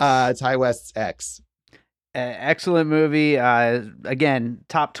 Yeah, it's High West's X. Excellent movie. Again,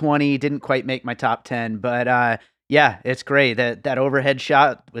 top 20, didn't quite make my top 10, but yeah, it's great. That overhead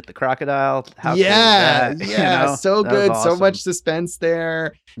shot with the crocodile. How yeah, you know? So good. Awesome. So much suspense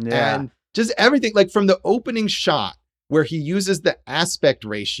there. Yeah. And just everything, like from the opening shot where he uses the aspect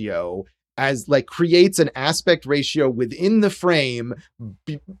ratio as like creates an aspect ratio within the frame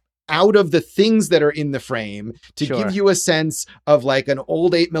out of the things that are in the frame to give you a sense of like an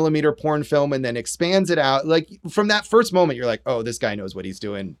old 8mm porn film, and then expands it out. Like from that first moment, you're like, oh, this guy knows what he's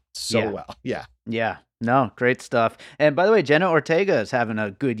doing so well. Yeah. Yeah. No, great stuff. And by the way, Jenna Ortega is having a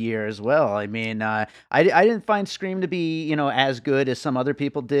good year as well. I mean, I didn't find Scream to be, as good as some other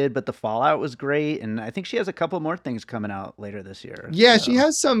people did, but The Fallout was great. And I think she has a couple more things coming out later this year. Yeah, so. She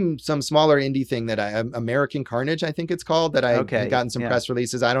has some smaller indie thing that American Carnage, I think it's called, that I've gotten some press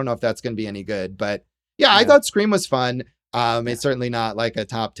releases. I don't know if that's going to be any good, but yeah, I thought Scream was fun. It's certainly not like a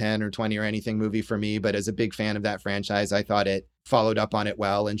top 10 or 20 or anything movie for me, but as a big fan of that franchise, I thought it followed up on it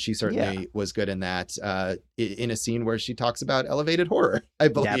well. And she certainly was good in that, in a scene where she talks about elevated horror, I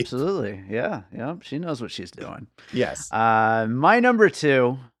believe. Absolutely. Yeah. Yeah. She knows what she's doing. Yes. My number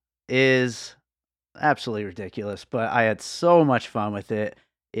 2 is absolutely ridiculous, but I had so much fun with it.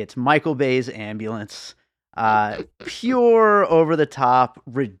 It's Michael Bay's Ambulance. Pure over the top,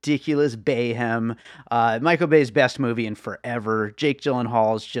 ridiculous bayhem. Michael Bay's best movie in forever. Jake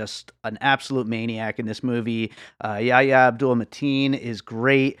Gyllenhaal is just an absolute maniac in this movie. Yahya Abdul-Mateen is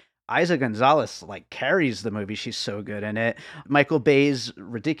great. Isa Gonzalez carries the movie. She's so good in it. Michael Bay's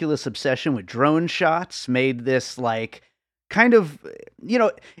ridiculous obsession with drone shots made this kind of,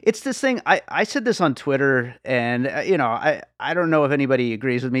 it's this thing. I said this on Twitter, and I don't know if anybody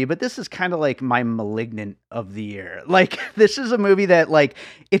agrees with me, but this is kind of like my Malignant of the year. This is a movie that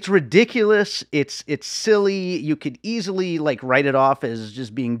it's ridiculous, it's silly, you could easily write it off as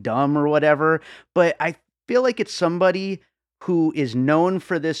just being dumb or whatever, but I feel like it's somebody who is known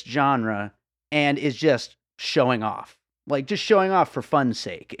for this genre and is just showing off. Just showing off for fun's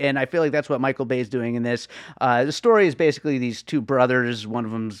sake. And I feel like that's what Michael Bay is doing in this. The story is basically these two brothers. One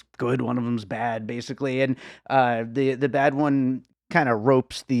of them's good, one of them's bad, basically. And the bad one kind of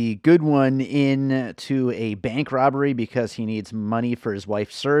ropes the good one into a bank robbery because he needs money for his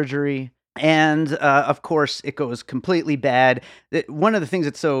wife's surgery. And, of course, it goes completely bad. One of the things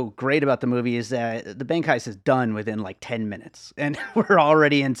that's so great about the movie is that the bank heist is done within 10 minutes. And we're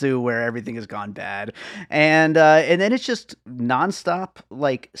already into where everything has gone bad. And then it's just nonstop,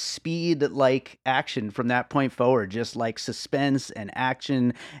 speed, action from that point forward. Just suspense and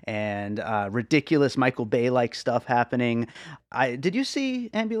action and ridiculous Michael Bay stuff happening. Did you see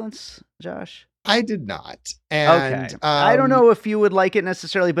Ambulance, Josh? I did not. And, okay. I don't know if you would like it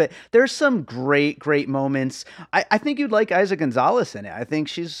necessarily, but there's some great, great moments. I think you'd like Isa Gonzalez in it. I think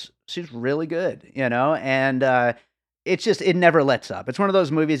she's really good, and it never lets up. It's one of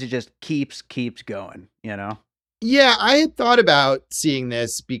those movies that just keeps going, Yeah, I had thought about seeing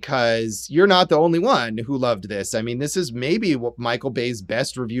this because you're not the only one who loved this. I mean, this is maybe Michael Bay's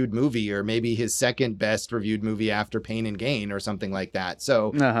best reviewed movie, or maybe his second best reviewed movie after Pain and Gain or something like that.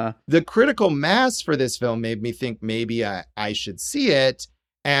 So the critical mass for this film made me think maybe I should see it.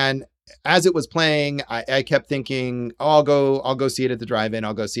 And as it was playing, I kept thinking, I'll go see it at the drive-in.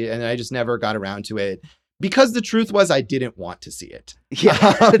 I'll go see it. And I just never got around to it. Because the truth was, I didn't want to see it. Yeah,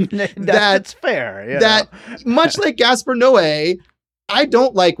 that's fair. Much like Gaspar Noé, I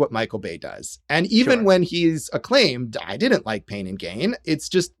don't like what Michael Bay does. And even when he's acclaimed, I didn't like Pain and Gain. It's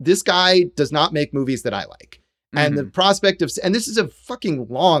just, this guy does not make movies that I like. And the prospect of, and this is a fucking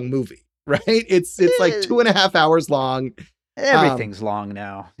long movie, right? It's 2.5 hours long. Everything's long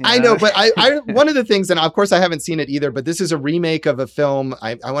now. I know, but I one of the things, and of course I haven't seen it either, but this is a remake of a film.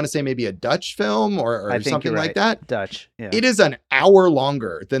 I want to say maybe a Dutch film or something like that. Dutch. Yeah. It is an hour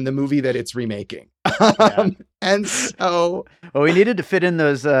longer than the movie that it's remaking. And so, well, we needed to fit in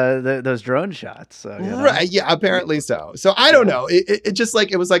those drone shots. So, right? Yeah, apparently so. So I don't know. It just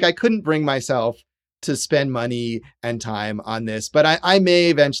it was I couldn't bring myself to spend money and time on this, but I may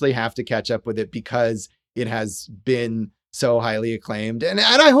eventually have to catch up with it because it has been so highly acclaimed. And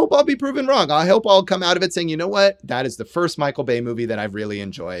I hope I'll be proven wrong. I hope I'll come out of it saying, you know what? That is the first Michael Bay movie that I've really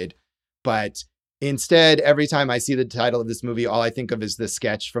enjoyed. But instead, every time I see the title of this movie, all I think of is the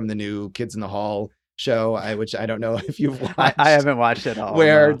sketch from the new Kids in the Hall show, which I don't know if you've watched. I haven't watched it all.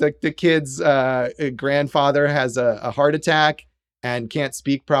 Where the kid's grandfather has a heart attack and can't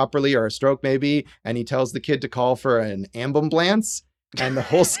speak properly, or a stroke maybe, and he tells the kid to call for an ambulance. And the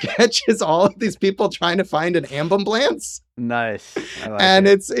whole sketch is all of these people trying to find an ambulance. Nice. And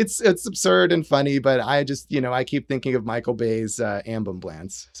it's absurd and funny, but I just, I keep thinking of Michael Bay's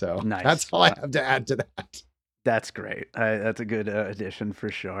ambulance. So nice. That's all I have to add to that. That's great. That's a good addition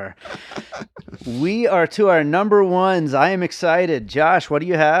for sure. We are to our number ones. I am excited. Josh, what do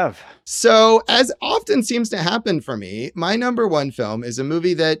you have? So, as often seems to happen for me, my number one film is a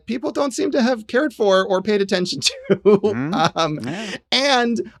movie that people don't seem to have cared for or paid attention to.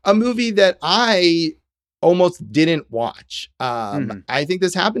 And a movie that I almost didn't watch. I think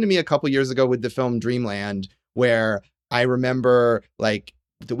this happened to me a couple years ago with the film Dreamland, where I remember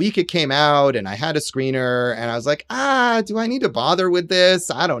the week it came out and I had a screener and I was like, do I need to bother with this?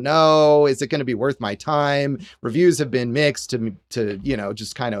 I don't know. Is it going to be worth my time? Reviews have been mixed to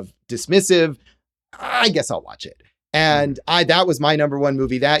just kind of dismissive. I guess I'll watch it. And that was my number one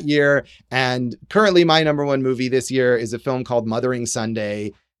movie that year. And currently my number one movie this year is a film called Mothering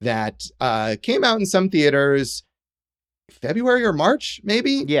Sunday that came out in some theaters February or March,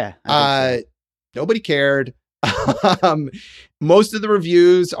 maybe. Yeah. Nobody cared. Most of the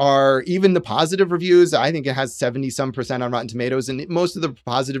reviews are, even the positive reviews, I think it has 70% on Rotten Tomatoes, and most of the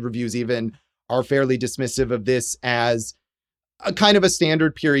positive reviews even are fairly dismissive of this as a kind of a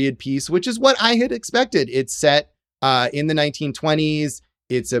standard period piece, which is what I had expected. It's set in the 1920s.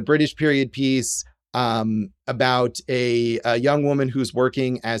 It's a British period piece about a young woman who's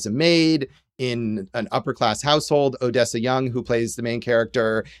working as a maid in an upper class household, Odessa Young, who plays the main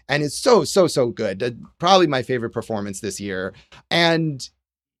character, and is so good. Probably my favorite performance this year. And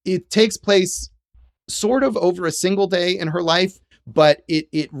it takes place sort of over a single day in her life, but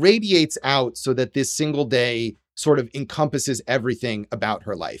it radiates out so that this single day sort of encompasses everything about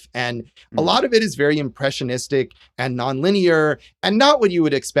her life. And a lot of it is very impressionistic and nonlinear, and not what you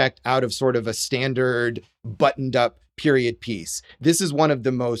would expect out of sort of a standard buttoned up period piece. This is one of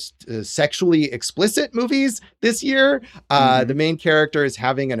the most sexually explicit movies this year. The main character is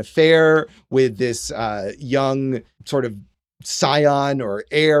having an affair with this young sort of scion or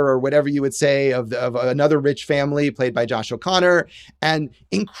heir or whatever you would say of another rich family played by Josh O'Connor, and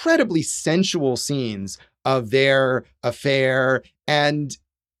incredibly sensual scenes of their affair. And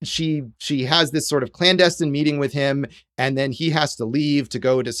she has this sort of clandestine meeting with him, and then he has to leave to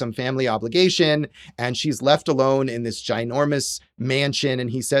go to some family obligation, and she's left alone in this ginormous mansion, and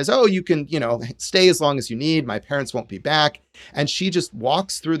he says, you can, stay as long as you need. My parents won't be back. And she just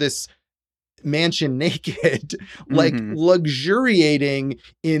walks through this mansion naked, luxuriating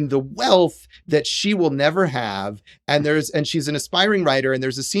in the wealth that she will never have. And she's an aspiring writer, and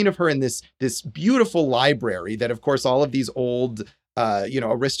there's a scene of her in this beautiful library that, of course, all of these old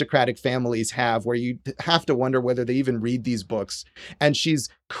aristocratic families have, where you have to wonder whether they even read these books. And she's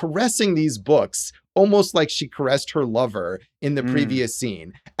caressing these books almost like she caressed her lover in the previous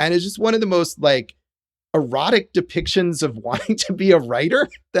scene. And it's just one of the most erotic depictions of wanting to be a writer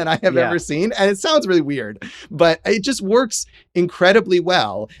that I have ever seen. And it sounds really weird, but it just works incredibly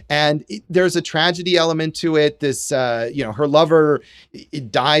well. And there's a tragedy element to it. This, her lover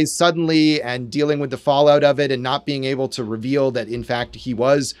dies suddenly, and dealing with the fallout of it and not being able to reveal that, in fact, he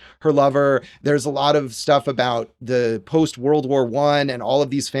was her lover. There's a lot of stuff about the post-World War I and all of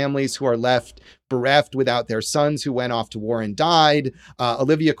these families who are left bereft without their sons who went off to war and died.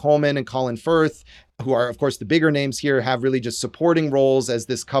 Olivia Colman and Colin Firth, who are, of course, the bigger names here, have really just supporting roles as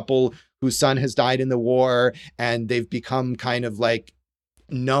this couple whose son has died in the war, and they've become kind of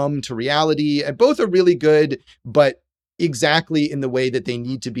numb to reality. And both are really good, but exactly in the way that they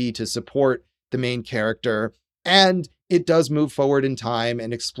need to be to support the main character. And it does move forward in time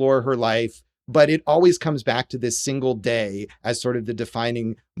and explore her life, but it always comes back to this single day as sort of the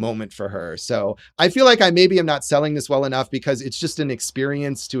defining moment for her. So I feel like I maybe am not selling this well enough, because it's just an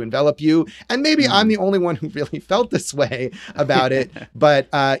experience to envelop you. And maybe I'm the only one who really felt this way about it. But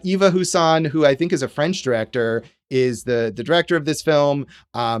Eva Husson, who I think is a French director, is the director of this film.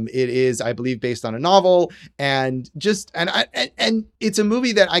 It is, I believe, based on a novel, and it's a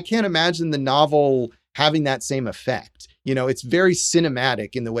movie that I can't imagine the novel having that same effect. It's very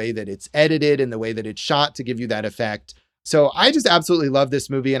cinematic in the way that it's edited and the way that it's shot to give you that effect. So I just absolutely love this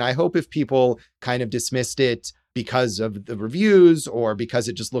movie. And I hope if people kind of dismissed it because of the reviews or because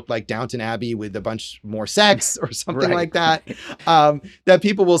it just looked like Downton Abbey with a bunch more sex or something like that, that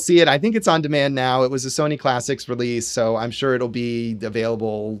people will see it. I think it's on demand now. It was a Sony Classics release, so I'm sure it'll be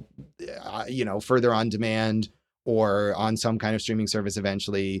available, further on demand or on some kind of streaming service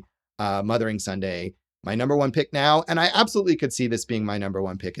eventually. Mothering Sunday, my number one pick now, and I absolutely could see this being my number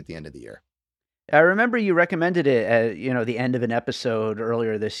one pick at the end of the year. I remember you recommended it at, the end of an episode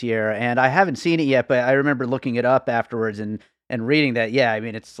earlier this year, and I haven't seen it yet, but I remember looking it up afterwards and reading that. Yeah, I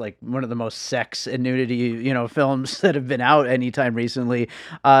mean, it's like one of the most sex and nudity, films that have been out anytime recently.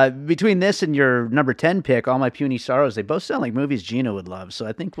 Between this and your number 10 pick, All My Puny Sorrows, they both sound like movies Gina would love. So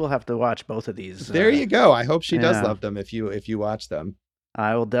I think we'll have to watch both of these. There you go. I hope she does love them if you watch them.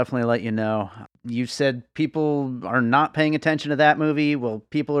 I will definitely let you know. You said people are not paying attention to that movie. Well,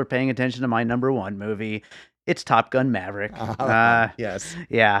 people are paying attention to my number one movie. It's Top Gun Maverick. Yes.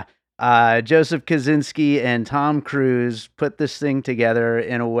 Yeah. Joseph Kosinski and Tom Cruise put this thing together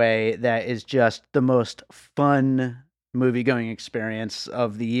in a way that is just the most fun movie-going experience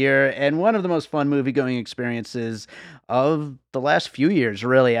of the year, and one of the most fun movie-going experiences of the last few years,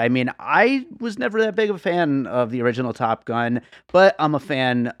 really. I mean, I was never that big of a fan of the original Top Gun, but I'm a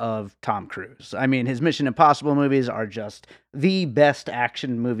fan of Tom Cruise. I mean, his Mission Impossible movies are just the best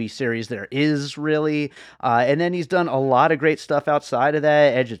action movie series there is, really. And then he's done a lot of great stuff outside of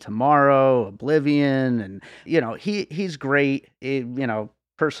that, Edge of Tomorrow, Oblivion, and, he's great,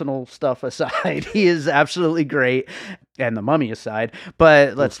 personal stuff aside. He is absolutely great, and The Mummy aside,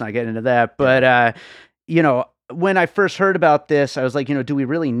 but let's not get into that. But, when I first heard about this, I was like, do we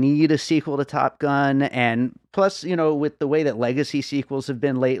really need a sequel to Top Gun? And plus, with the way that legacy sequels have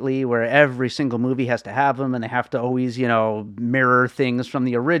been lately, where every single movie has to have them and they have to always, mirror things from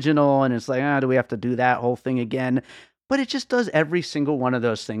the original. And it's like, do we have to do that whole thing again? But it just does every single one of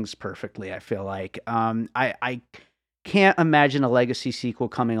those things perfectly, I feel like. I can't imagine a legacy sequel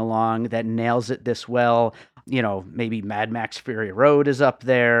coming along that nails it this well. Maybe Mad Max Fury Road is up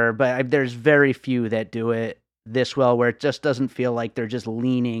there, but there's very few that do it this well, where it just doesn't feel like they're just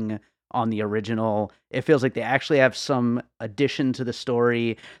leaning on the original. It feels like they actually have some addition to the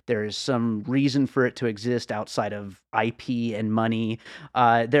story. There's some reason for it to exist outside of IP and money.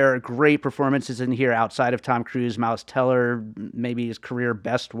 There are great performances in here outside of Tom Cruise. Miles Teller, maybe his career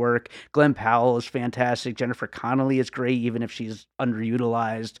best work. Glenn Powell is fantastic. Jennifer Connelly is great, even if she's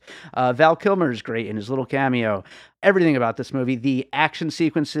underutilized. Val Kilmer is great in his little cameo. Everything about this movie, the action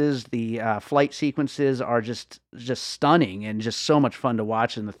sequences, the flight sequences are just stunning and just so much fun to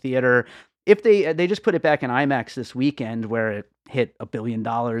watch in the theater. If they just put it back in IMAX this weekend, where it hit $1 billion,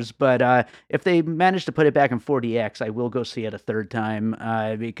 but if they manage to put it back in 4DX, I will go see it a third time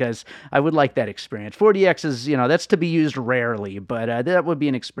because I would like that experience. 4DX is, that's to be used rarely, but that would be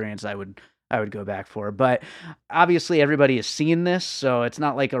an experience I would go back for. But obviously everybody has seen this, so it's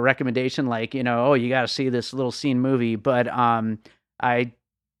not like a recommendation like, you got to see this little scene movie, but I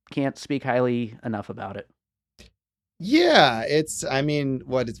can't speak highly enough about it. Yeah,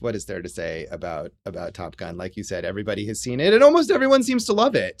 what is there to say about Top Gun? Like you said, everybody has seen it and almost everyone seems to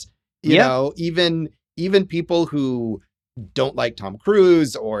love it. You know, even people who don't like Tom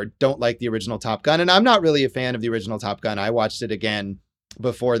Cruise or don't like the original Top Gun. And I'm not really a fan of the original Top Gun. I watched it again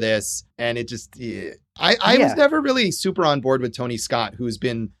before this, and it just, I was never really super on board with Tony Scott, who's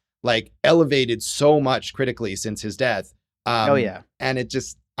been like elevated so much critically since his death. And it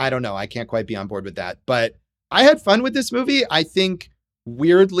just, I don't know. I can't quite be on board with that, but I had fun with this movie. I think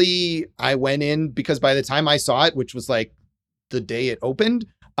weirdly, I went in because by the time I saw it, which was like the day it opened,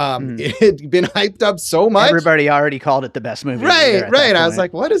 it had been hyped up so much. Everybody already called it the best movie. Right. I was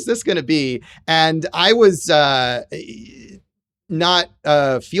like, what is this going to be? And I was not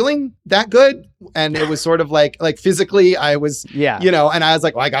feeling that good. And it was sort of like physically I was, and I was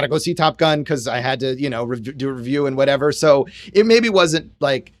like, well, I got to go see Top Gun because I had to, do a review and whatever. So it maybe wasn't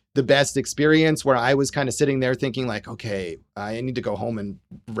like the best experience, where I was kind of sitting there thinking like, okay, I need to go home and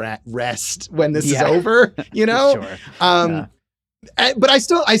rest when this is over, Sure. But I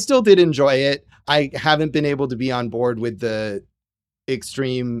still did enjoy it. I haven't been able to be on board with the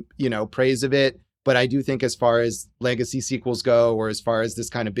extreme, praise of it. But I do think as far as legacy sequels go, or as far as this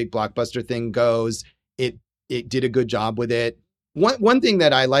kind of big blockbuster thing goes, it did a good job with it. One thing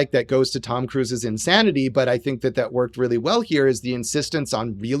that I like that goes to Tom Cruise's insanity, but I think that worked really well here, is the insistence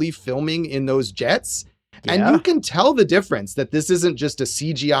on really filming in those jets. Yeah. And you can tell the difference, that this isn't just a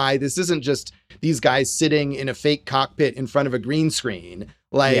CGI. This isn't just these guys sitting in a fake cockpit in front of a green screen.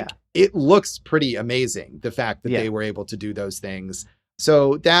 It looks pretty amazing, the fact that they were able to do those things.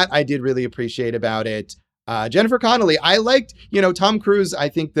 So that I did really appreciate about it. Jennifer Connelly, I liked, Tom Cruise. I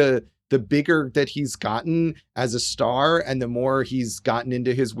think the the bigger that he's gotten as a star and the more he's gotten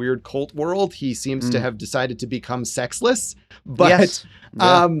into his weird cult world, he seems to have decided to become sexless. But yes.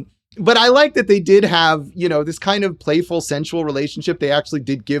 Yeah. But I like that they did have, this kind of playful, sensual relationship. They actually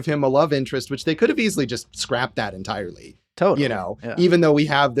did give him a love interest, which they could have easily just scrapped that entirely. Totally. Even though we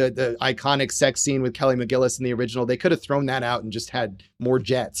have the iconic sex scene with Kelly McGillis in the original, they could have thrown that out and just had more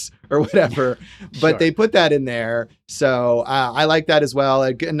jets or whatever. But they put that in there. So I like that as well.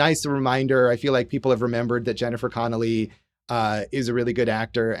 A nice reminder. I feel like people have remembered that Jennifer Connelly is a really good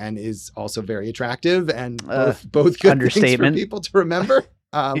actor and is also very attractive, and both good things for people to remember.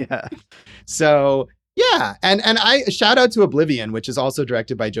 So yeah, and I shout out to Oblivion, which is also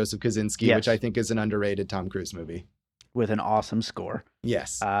directed by Joseph Kosinski, which I think is an underrated Tom Cruise movie with an awesome score.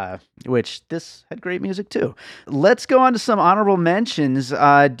 Yes, which this had great music too. Let's go on to some honorable mentions.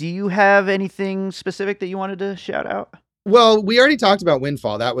 Do you have anything specific that you wanted to shout out? Well, we already talked about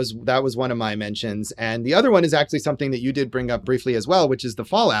Windfall. That was one of my mentions. And the other one is actually something that you did bring up briefly as well, which is The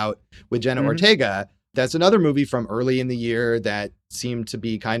Fallout with Jenna Ortega. That's another movie from early in the year that seemed to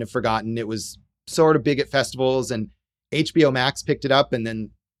be kind of forgotten. It was sort of big at festivals, and HBO Max picked it up and then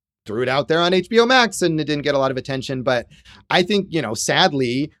threw it out there on HBO Max, and it didn't get a lot of attention. But I think,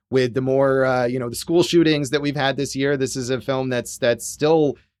 sadly, with the more, the school shootings that we've had this year, this is a film that's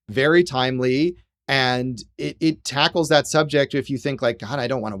still very timely. And it tackles that subject. If you think like, God, I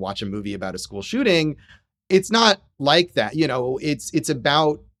don't want to watch a movie about a school shooting, it's not like that. It's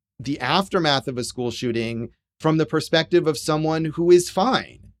about the aftermath of a school shooting from the perspective of someone who is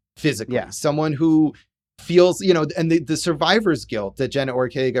fine physically, someone who feels, and the survivor's guilt that Jenna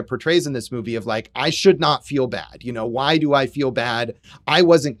Ortega portrays in this movie of like, I should not feel bad. Why do I feel bad? I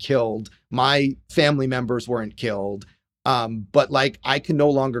wasn't killed. My family members weren't killed. But like, I can no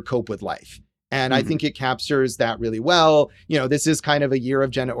longer cope with life. And I think it captures that really well. This is kind of a year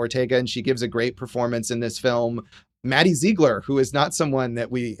of Jenna Ortega, and she gives a great performance in this film. Maddie Ziegler, who is not someone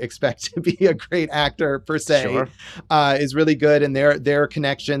that we expect to be a great actor per se, is really good. And their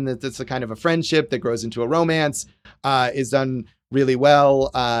connection, that's a kind of a friendship that grows into a romance, is done really well.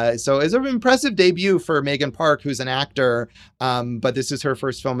 So it's an impressive debut for Megan Park, who's an actor, but this is her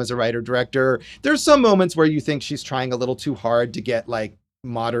first film as a writer-director. There's some moments where you think she's trying a little too hard to get like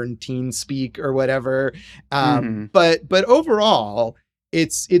modern teen speak or whatever. But overall,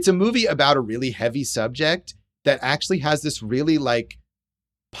 it's a movie about a really heavy subject that actually has this really like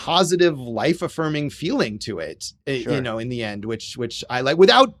positive, life affirming feeling to it, in the end, which I like,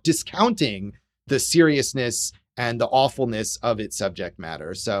 without discounting the seriousness and the awfulness of its subject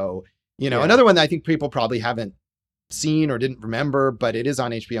matter. So, another one that I think people probably haven't seen or didn't remember, but it is on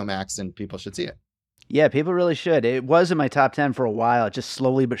HBO Max and people should see it. Yeah, people really should. It was in my top 10 for a while. It just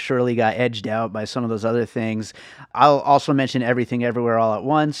slowly but surely got edged out by some of those other things. I'll also mention Everything Everywhere All at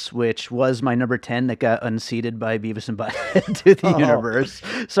Once, which was my number 10 that got unseated by Beavis and Butthead to the universe.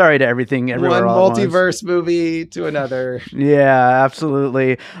 Sorry to Everything Everywhere All at Once. One multiverse movie to another. Yeah,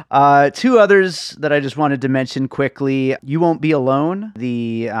 absolutely. Two others that I just wanted to mention quickly. You Won't Be Alone,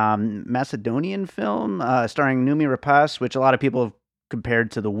 the Macedonian film starring Noomi Rapace, which a lot of people have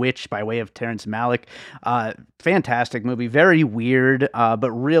compared to The Witch by way of Terrence Malick. Fantastic movie, very weird, but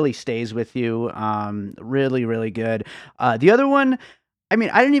really stays with you. Really, really good. The other one, I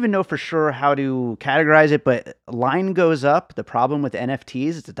didn't even know for sure how to categorize it, but Line Goes Up, The Problem with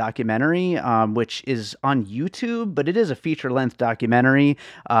NFTs. It's a documentary, which is on YouTube, but it is a feature-length documentary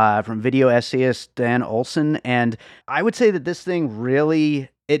from video essayist Dan Olson. And I would say that this thing really...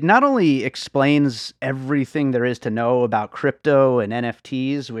 It not only explains everything there is to know about crypto and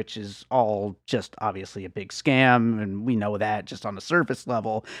NFTs, which is all just obviously a big scam, and we know that just on the surface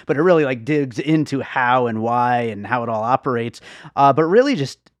level, but it really like digs into how and why and how it all operates. But really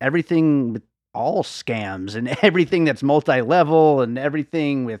just everything with all scams and everything that's multi-level and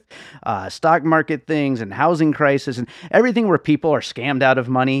everything with stock market things and housing crisis and everything where people are scammed out of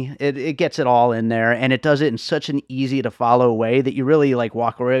money. It gets it all in there, and it does it in such an easy to follow way that you really like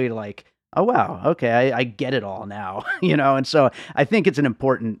walk away like, oh wow, okay, I get it all now. And so I think it's an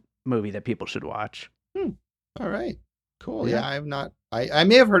important movie that people should watch. All right, cool. Yeah, I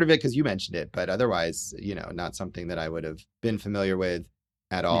may have heard of it because you mentioned it, but otherwise, not something that I would have been familiar with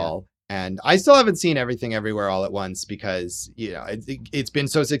at all. And I still haven't seen Everything Everywhere All at Once because, it's been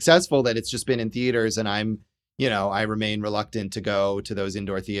so successful that it's just been in theaters, and I remain reluctant to go to those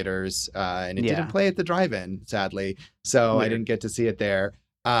indoor theaters, and it didn't play at the drive-in, sadly. So I didn't get to see it there.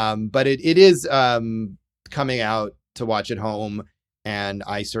 But it is coming out to watch at home, and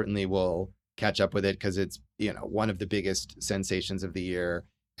I certainly will catch up with it because it's, one of the biggest sensations of the year.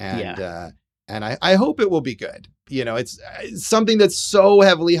 And And I hope it will be good. You know, it's something that's so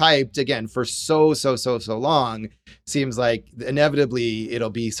heavily hyped again for so long. Seems like inevitably it'll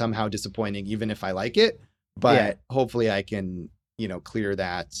be somehow disappointing, even if I like it. But hopefully I can, you know, clear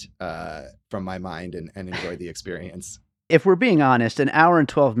that from my mind and enjoy the experience. If we're being honest, an hour and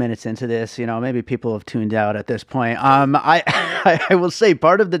 12 minutes into this, you know, maybe people have tuned out at this point. I will say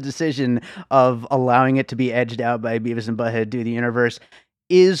part of the decision of allowing it to be edged out by Beavis and Butthead Do the Universe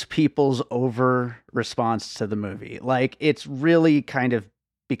is people's over response to the movie. Like, it's really kind of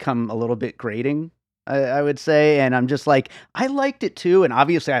become a little bit grating, I would say. And I'm just like, I liked it too. And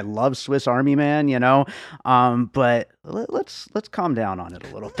obviously I love Swiss Army Man, you know, but let's calm down on it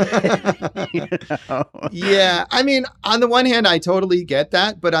a little bit. You know? Yeah. I mean, on the one hand, I totally get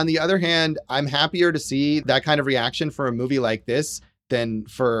that. But on the other hand, I'm happier to see that kind of reaction for a movie like this than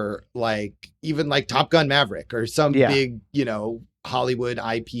for like, even like Top Gun Maverick or some big, you know, Hollywood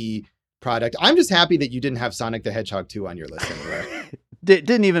IP product. I'm just happy that you didn't have Sonic the Hedgehog 2 on your list anywhere.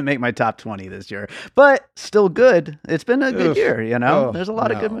 Didn't even make my top 20 this year, but still good. It's been a good year, you know? There's a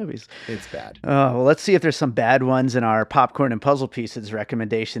lot of good movies. It's bad. Oh, well, let's see if there's some bad ones in our popcorn and puzzle pieces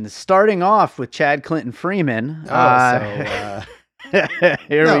recommendations. Starting off with Chad Clinton Freeman. Here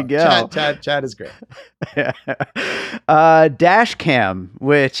we go. Chad is great. Dash Cam,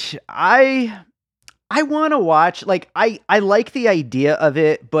 which I want to watch. Like, I like the idea of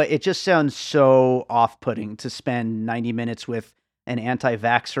it, but it just sounds so off-putting to spend 90 minutes with an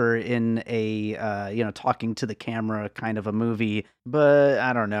anti-vaxxer in a, you know, talking to the camera kind of a movie. But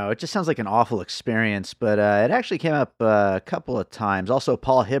I don't know. It just sounds like an awful experience. But it actually came up a couple of times. Also,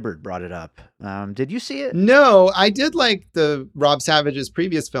 Paul Hibbard brought it up. Did you see it? No, I did like the Rob Savage's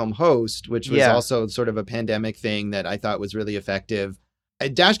previous film Host, which was also sort of a pandemic thing that I thought was really effective.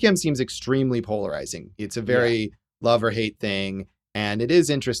 Dashcam seems extremely polarizing. It's a very love or hate thing. And it is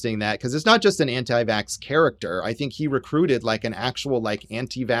interesting that, because it's not just an anti-vax character. I think he recruited like an actual like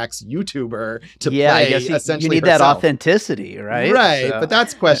anti-vax YouTuber to play I guess essentially you need herself. That authenticity, right? Right, so. But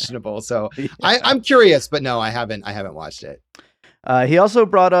that's questionable. So I'm curious, but no, I haven't watched it. He also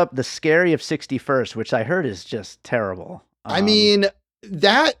brought up The Scary of 61st, which I heard is just terrible. I mean,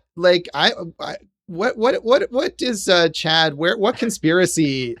 that like What is Chad? What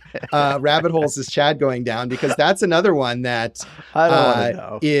conspiracy rabbit holes is Chad going down? Because that's another one that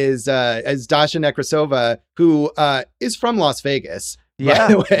is Dasha Nekrasova, who is from Las Vegas. By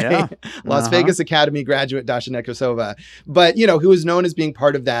the way, Las Vegas Academy graduate Dasha Nekrasova, but you know, who is known as being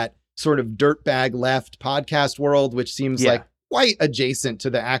part of that sort of dirtbag left podcast world, which seems like quite adjacent to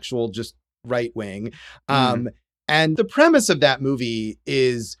the actual just right wing. And the premise of that movie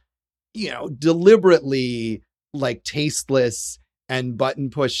is, you know, deliberately like tasteless and button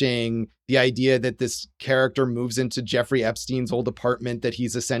pushing. The idea that this character moves into Jeffrey Epstein's old apartment that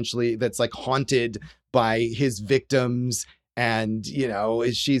he's essentially, that's like haunted by his victims. And, you know,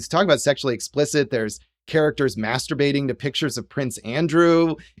 she's talking about sexually explicit. There's characters masturbating to pictures of Prince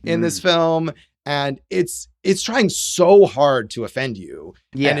Andrew in this film. And it's trying so hard to offend you.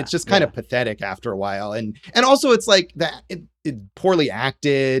 And it's just kind of pathetic after a while. And also it's like that it poorly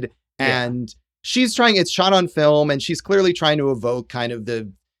acted. And she's trying, it's shot on film, and she's clearly trying to evoke kind of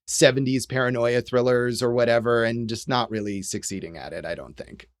the 70s paranoia thrillers or whatever, and just not really succeeding at it, I don't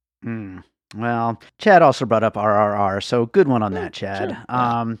think. Well, Chad also brought up RRR, so good one on that, Chad.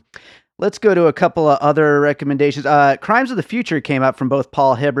 Sure. Let's go to a couple of other recommendations. Crimes of the Future came up from both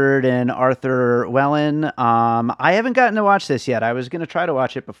Paul Hibbard and Arthur Wellen. I haven't gotten to watch this yet. I was going to try to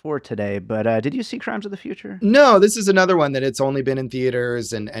watch it before today, but did you see Crimes of the Future? No, this is another one that it's only been in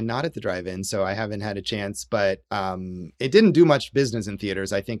theaters and not at the drive-in, so I haven't had a chance, but it didn't do much business in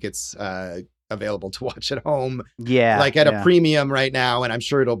theaters. I think it's available to watch at home. Like at a premium right now, and I'm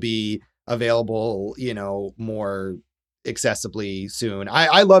sure it'll be available, you know, more accessibly soon.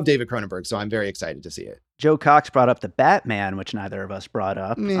 I love David Cronenberg, so I'm very excited to see it. Joe Cox brought up The Batman, which neither of us brought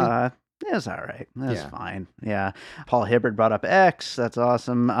up. It's all right. That's fine. Yeah. Paul Hibbard brought up X. That's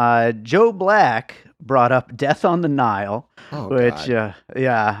awesome. Joe Black brought up Death on the Nile, which,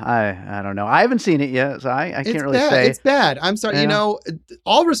 I don't know. I haven't seen it yet, so I can't really say. It's bad. I'm sorry. You know,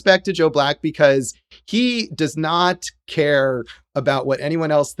 all respect to Joe Black, because he does not care about what anyone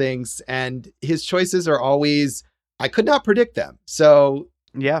else thinks, and his choices are always, I could not predict them. So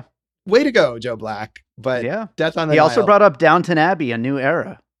way to go, Joe Black. But Death on the Nile. He also brought up Downton Abbey, A New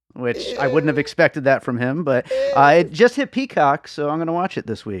Era, which I wouldn't have expected that from him, but it just hit Peacock, so I'm going to watch it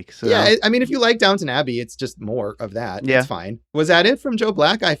this week. So. Yeah, I mean, if you like Downton Abbey, it's just more of that. It's fine. Was that it from Joe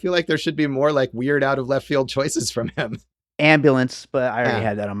Black? I feel like there should be more like weird out of left field choices from him. Ambulance, but I already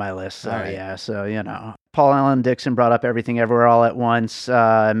had that on my list. So so, you know. Paul Allen Dixon brought up Everything Everywhere All at Once.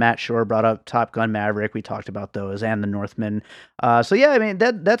 Matt Shore brought up Top Gun Maverick. We talked about those and The Northman. So yeah, I mean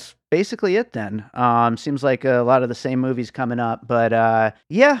that's basically it then. Seems like a lot of the same movies coming up, but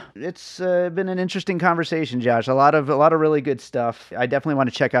yeah, it's been an interesting conversation, Josh. A lot of really good stuff. I definitely want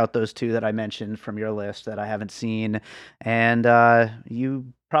to check out those two that I mentioned from your list that I haven't seen, and you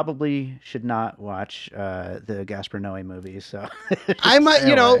probably should not watch the Gaspar Noé movies. So I might,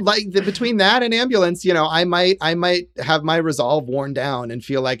 between that and Ambulance, I might have my resolve worn down and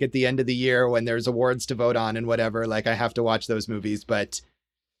feel like at the end of the year when there's awards to vote on and whatever, like I have to watch those movies. But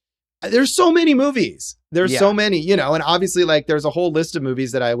there's so many movies. There's so many, and obviously like there's a whole list of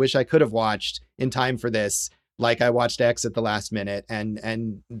movies that I wish I could have watched in time for this. Like I watched X at the last minute,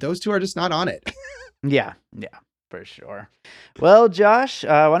 and those two are just not on it. Yeah. For sure. Well, Josh,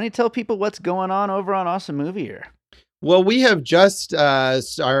 why don't you tell people what's going on over on Awesome Movie Year? Well, we have just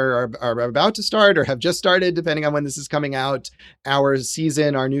are about to start or have just started, depending on when this is coming out, our new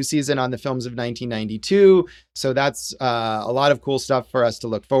season on the films of 1992. So that's a lot of cool stuff for us to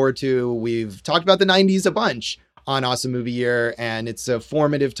look forward to. We've talked about the 90s a bunch on Awesome Movie Year, and it's a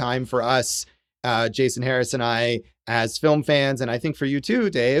formative time for us, Jason Harris and I, as film fans, and I think for you too,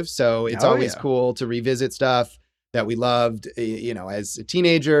 Dave. So it's always cool to revisit stuff that we loved, as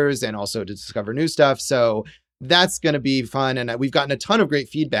teenagers, and also to discover new stuff. So that's going to be fun. And we've gotten a ton of great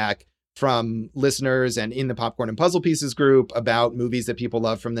feedback from listeners and in the Popcorn and Puzzle Pieces group about movies that people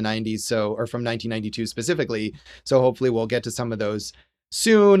love from the 90s. Or from 1992 specifically. So hopefully we'll get to some of those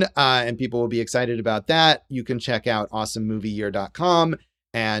soon. And people will be excited about that. You can check out awesomemovieyear.com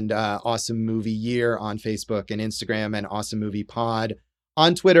and Awesome Movie Year on Facebook and Instagram, and Awesome Movie Pod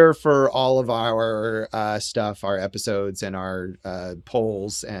on Twitter for all of our stuff, our episodes and our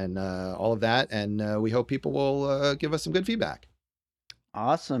polls and all of that. And we hope people will give us some good feedback.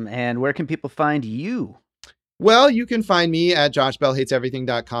 Awesome. And where can people find you? Well, you can find me at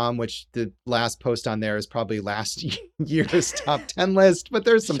joshbellhateseverything.com, which the last post on there is probably last year's top 10 list, but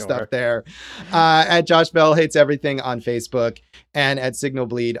there's some stuff there. At Josh Bell Hates Everything on Facebook, and at Signal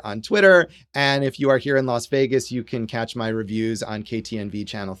Bleed on Twitter. And if you are here in Las Vegas, you can catch my reviews on KTNV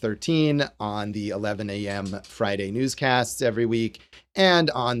Channel 13 on the 11 a.m. Friday newscasts every week,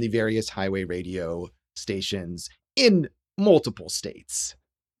 and on the various highway radio stations in multiple states.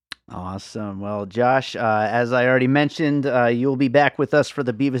 Awesome. Well, Josh, as I already mentioned, you'll be back with us for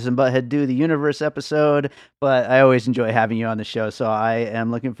the Beavis and Butthead Do the Universe episode, but I always enjoy having you on the show, so I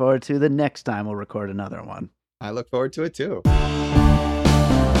am looking forward to the next time we'll record another one. I look forward to it too.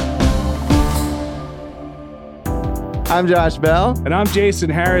 I'm Josh Bell. And I'm Jason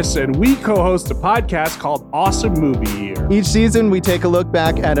Harris, and we co-host a podcast called Awesome Movie Year. Each season, we take a look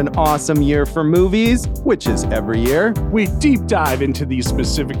back at an awesome year for movies, which is every year. We deep dive into these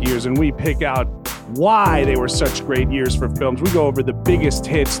specific years, and we pick out why they were such great years for films. We go over the biggest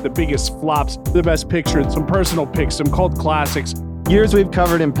hits, the biggest flops, the best pictures, some personal picks, some cult classics. Years we've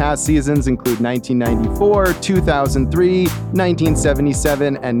covered in past seasons include 1994, 2003, 1977,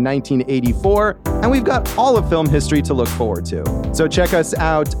 and 1984, and we've got all of film history to look forward to. So check us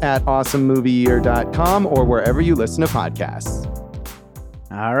out at awesomemovieyear.com or wherever you listen to podcasts.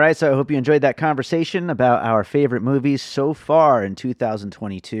 All right, so I hope you enjoyed that conversation about our favorite movies so far in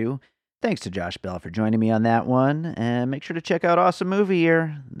 2022. Thanks to Josh Bell for joining me on that one. And make sure to check out Awesome Movie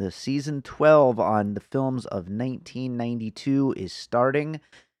Year. The season 12 on the films of 1992 is starting.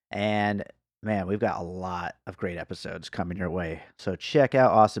 And man, we've got a lot of great episodes coming your way. So check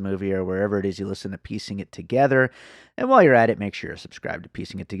out Awesome Movie Year wherever it is you listen to Piecing It Together. And while you're at it, make sure you're subscribed to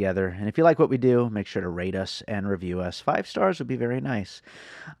Piecing It Together. And if you like what we do, make sure to rate us and review us. 5 stars would be very nice.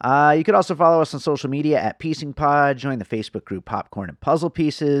 You could also follow us on social media at Piecing Pod. Join the Facebook group Popcorn and Puzzle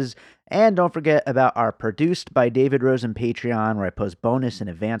Pieces. And don't forget about our Produced by David Rosen Patreon, where I post bonus and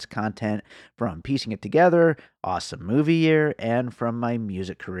advanced content from Piecing It Together, Awesome Movie Year, and from my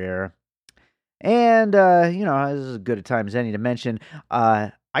music career. And, this is as good a time as any to mention,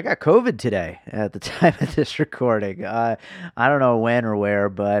 I got COVID today at the time of this recording. I don't know when or where,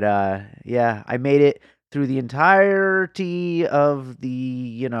 but I made it through the entirety of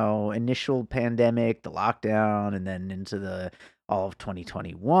the, initial pandemic, the lockdown, and then into all of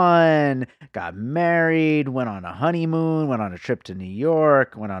 2021, got married, went on a honeymoon, went on a trip to New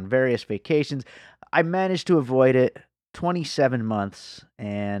York, went on various vacations. I managed to avoid it 27 months,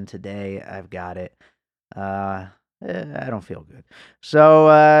 and today I've got it. I don't feel good. So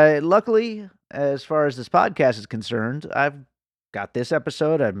luckily, as far as this podcast is concerned, I've got this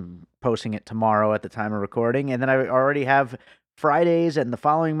episode. I'm posting it tomorrow at the time of recording, and then I already have Fridays and the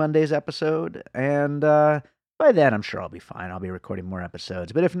following Monday's episode, and by then I'm sure I'll be fine. I'll be recording more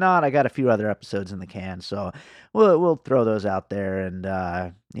episodes. But if not, I got a few other episodes in the can, so we'll throw those out there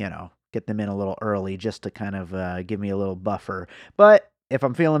and get them in a little early just to kind of give me a little buffer. But if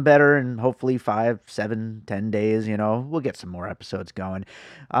I'm feeling better in hopefully 5, 7, 10 days, we'll get some more episodes going.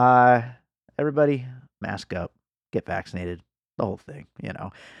 Everybody, mask up, get vaccinated, the whole thing,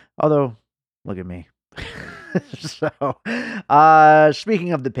 Although, look at me. So,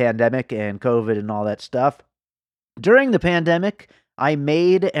 speaking of the pandemic and COVID and all that stuff, during the pandemic, I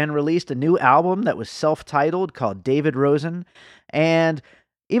made and released a new album that was self-titled called David Rosen. And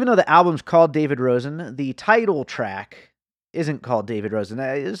even though the album's called David Rosen, the title track isn't called David Rosen.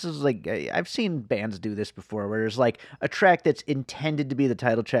 This is like, I've seen bands do this before, where there's like a track that's intended to be the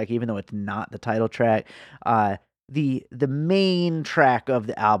title track, even though it's not the title track. The main track of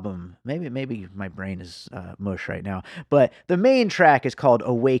the album, maybe my brain is mush right now, but the main track is called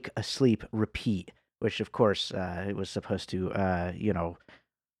Awake, Asleep, Repeat, which of course it was supposed to,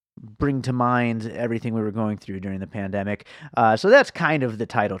 bring to mind everything we were going through during the pandemic. So that's kind of the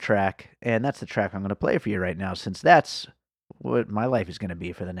title track, and that's the track I'm going to play for you right now, since that's what my life is going to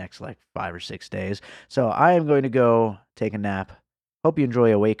be for the next 5 or 6 days. So I am going to go take a nap. Hope you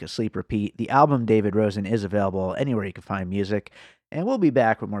enjoy Awake, Asleep, Repeat. The album David Rosen is available anywhere you can find music, and we'll be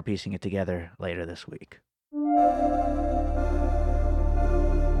back with more Piecing It Together later this week.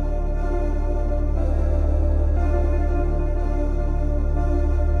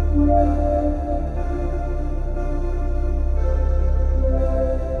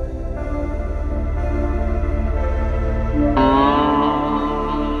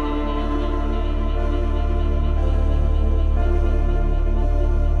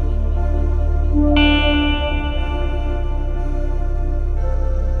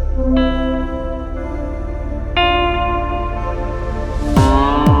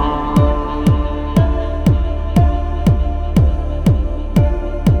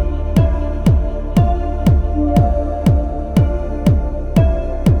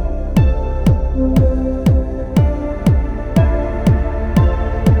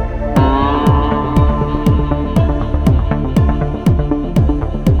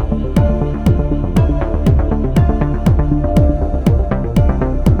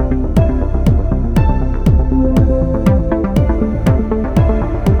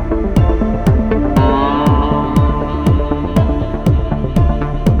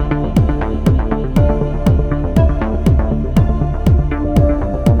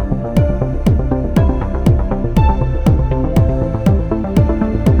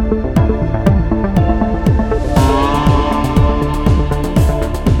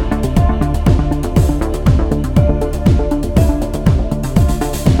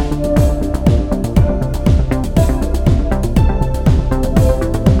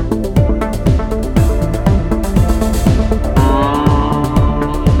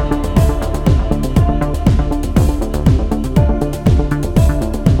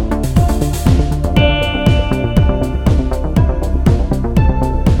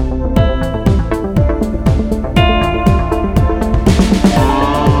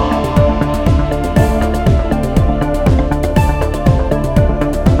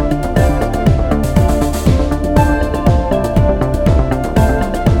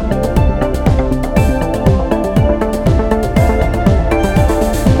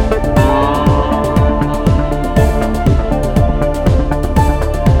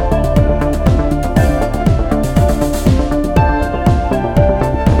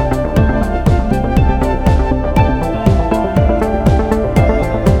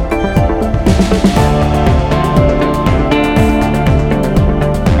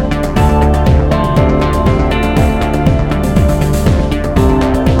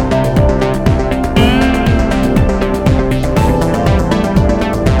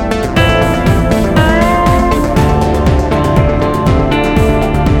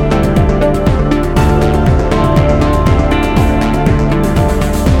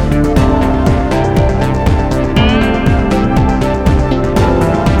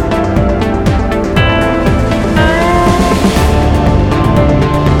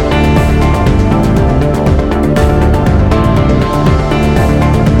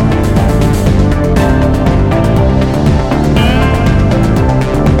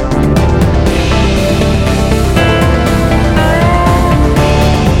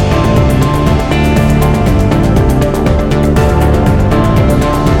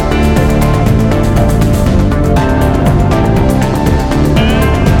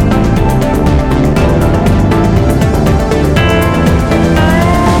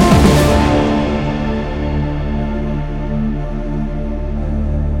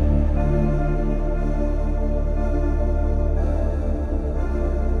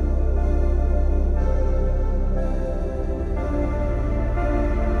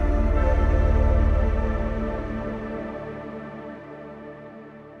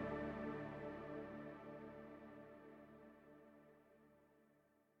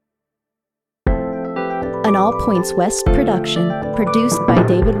 an All Points West production, produced by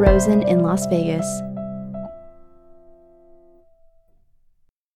David Rosen in Las Vegas.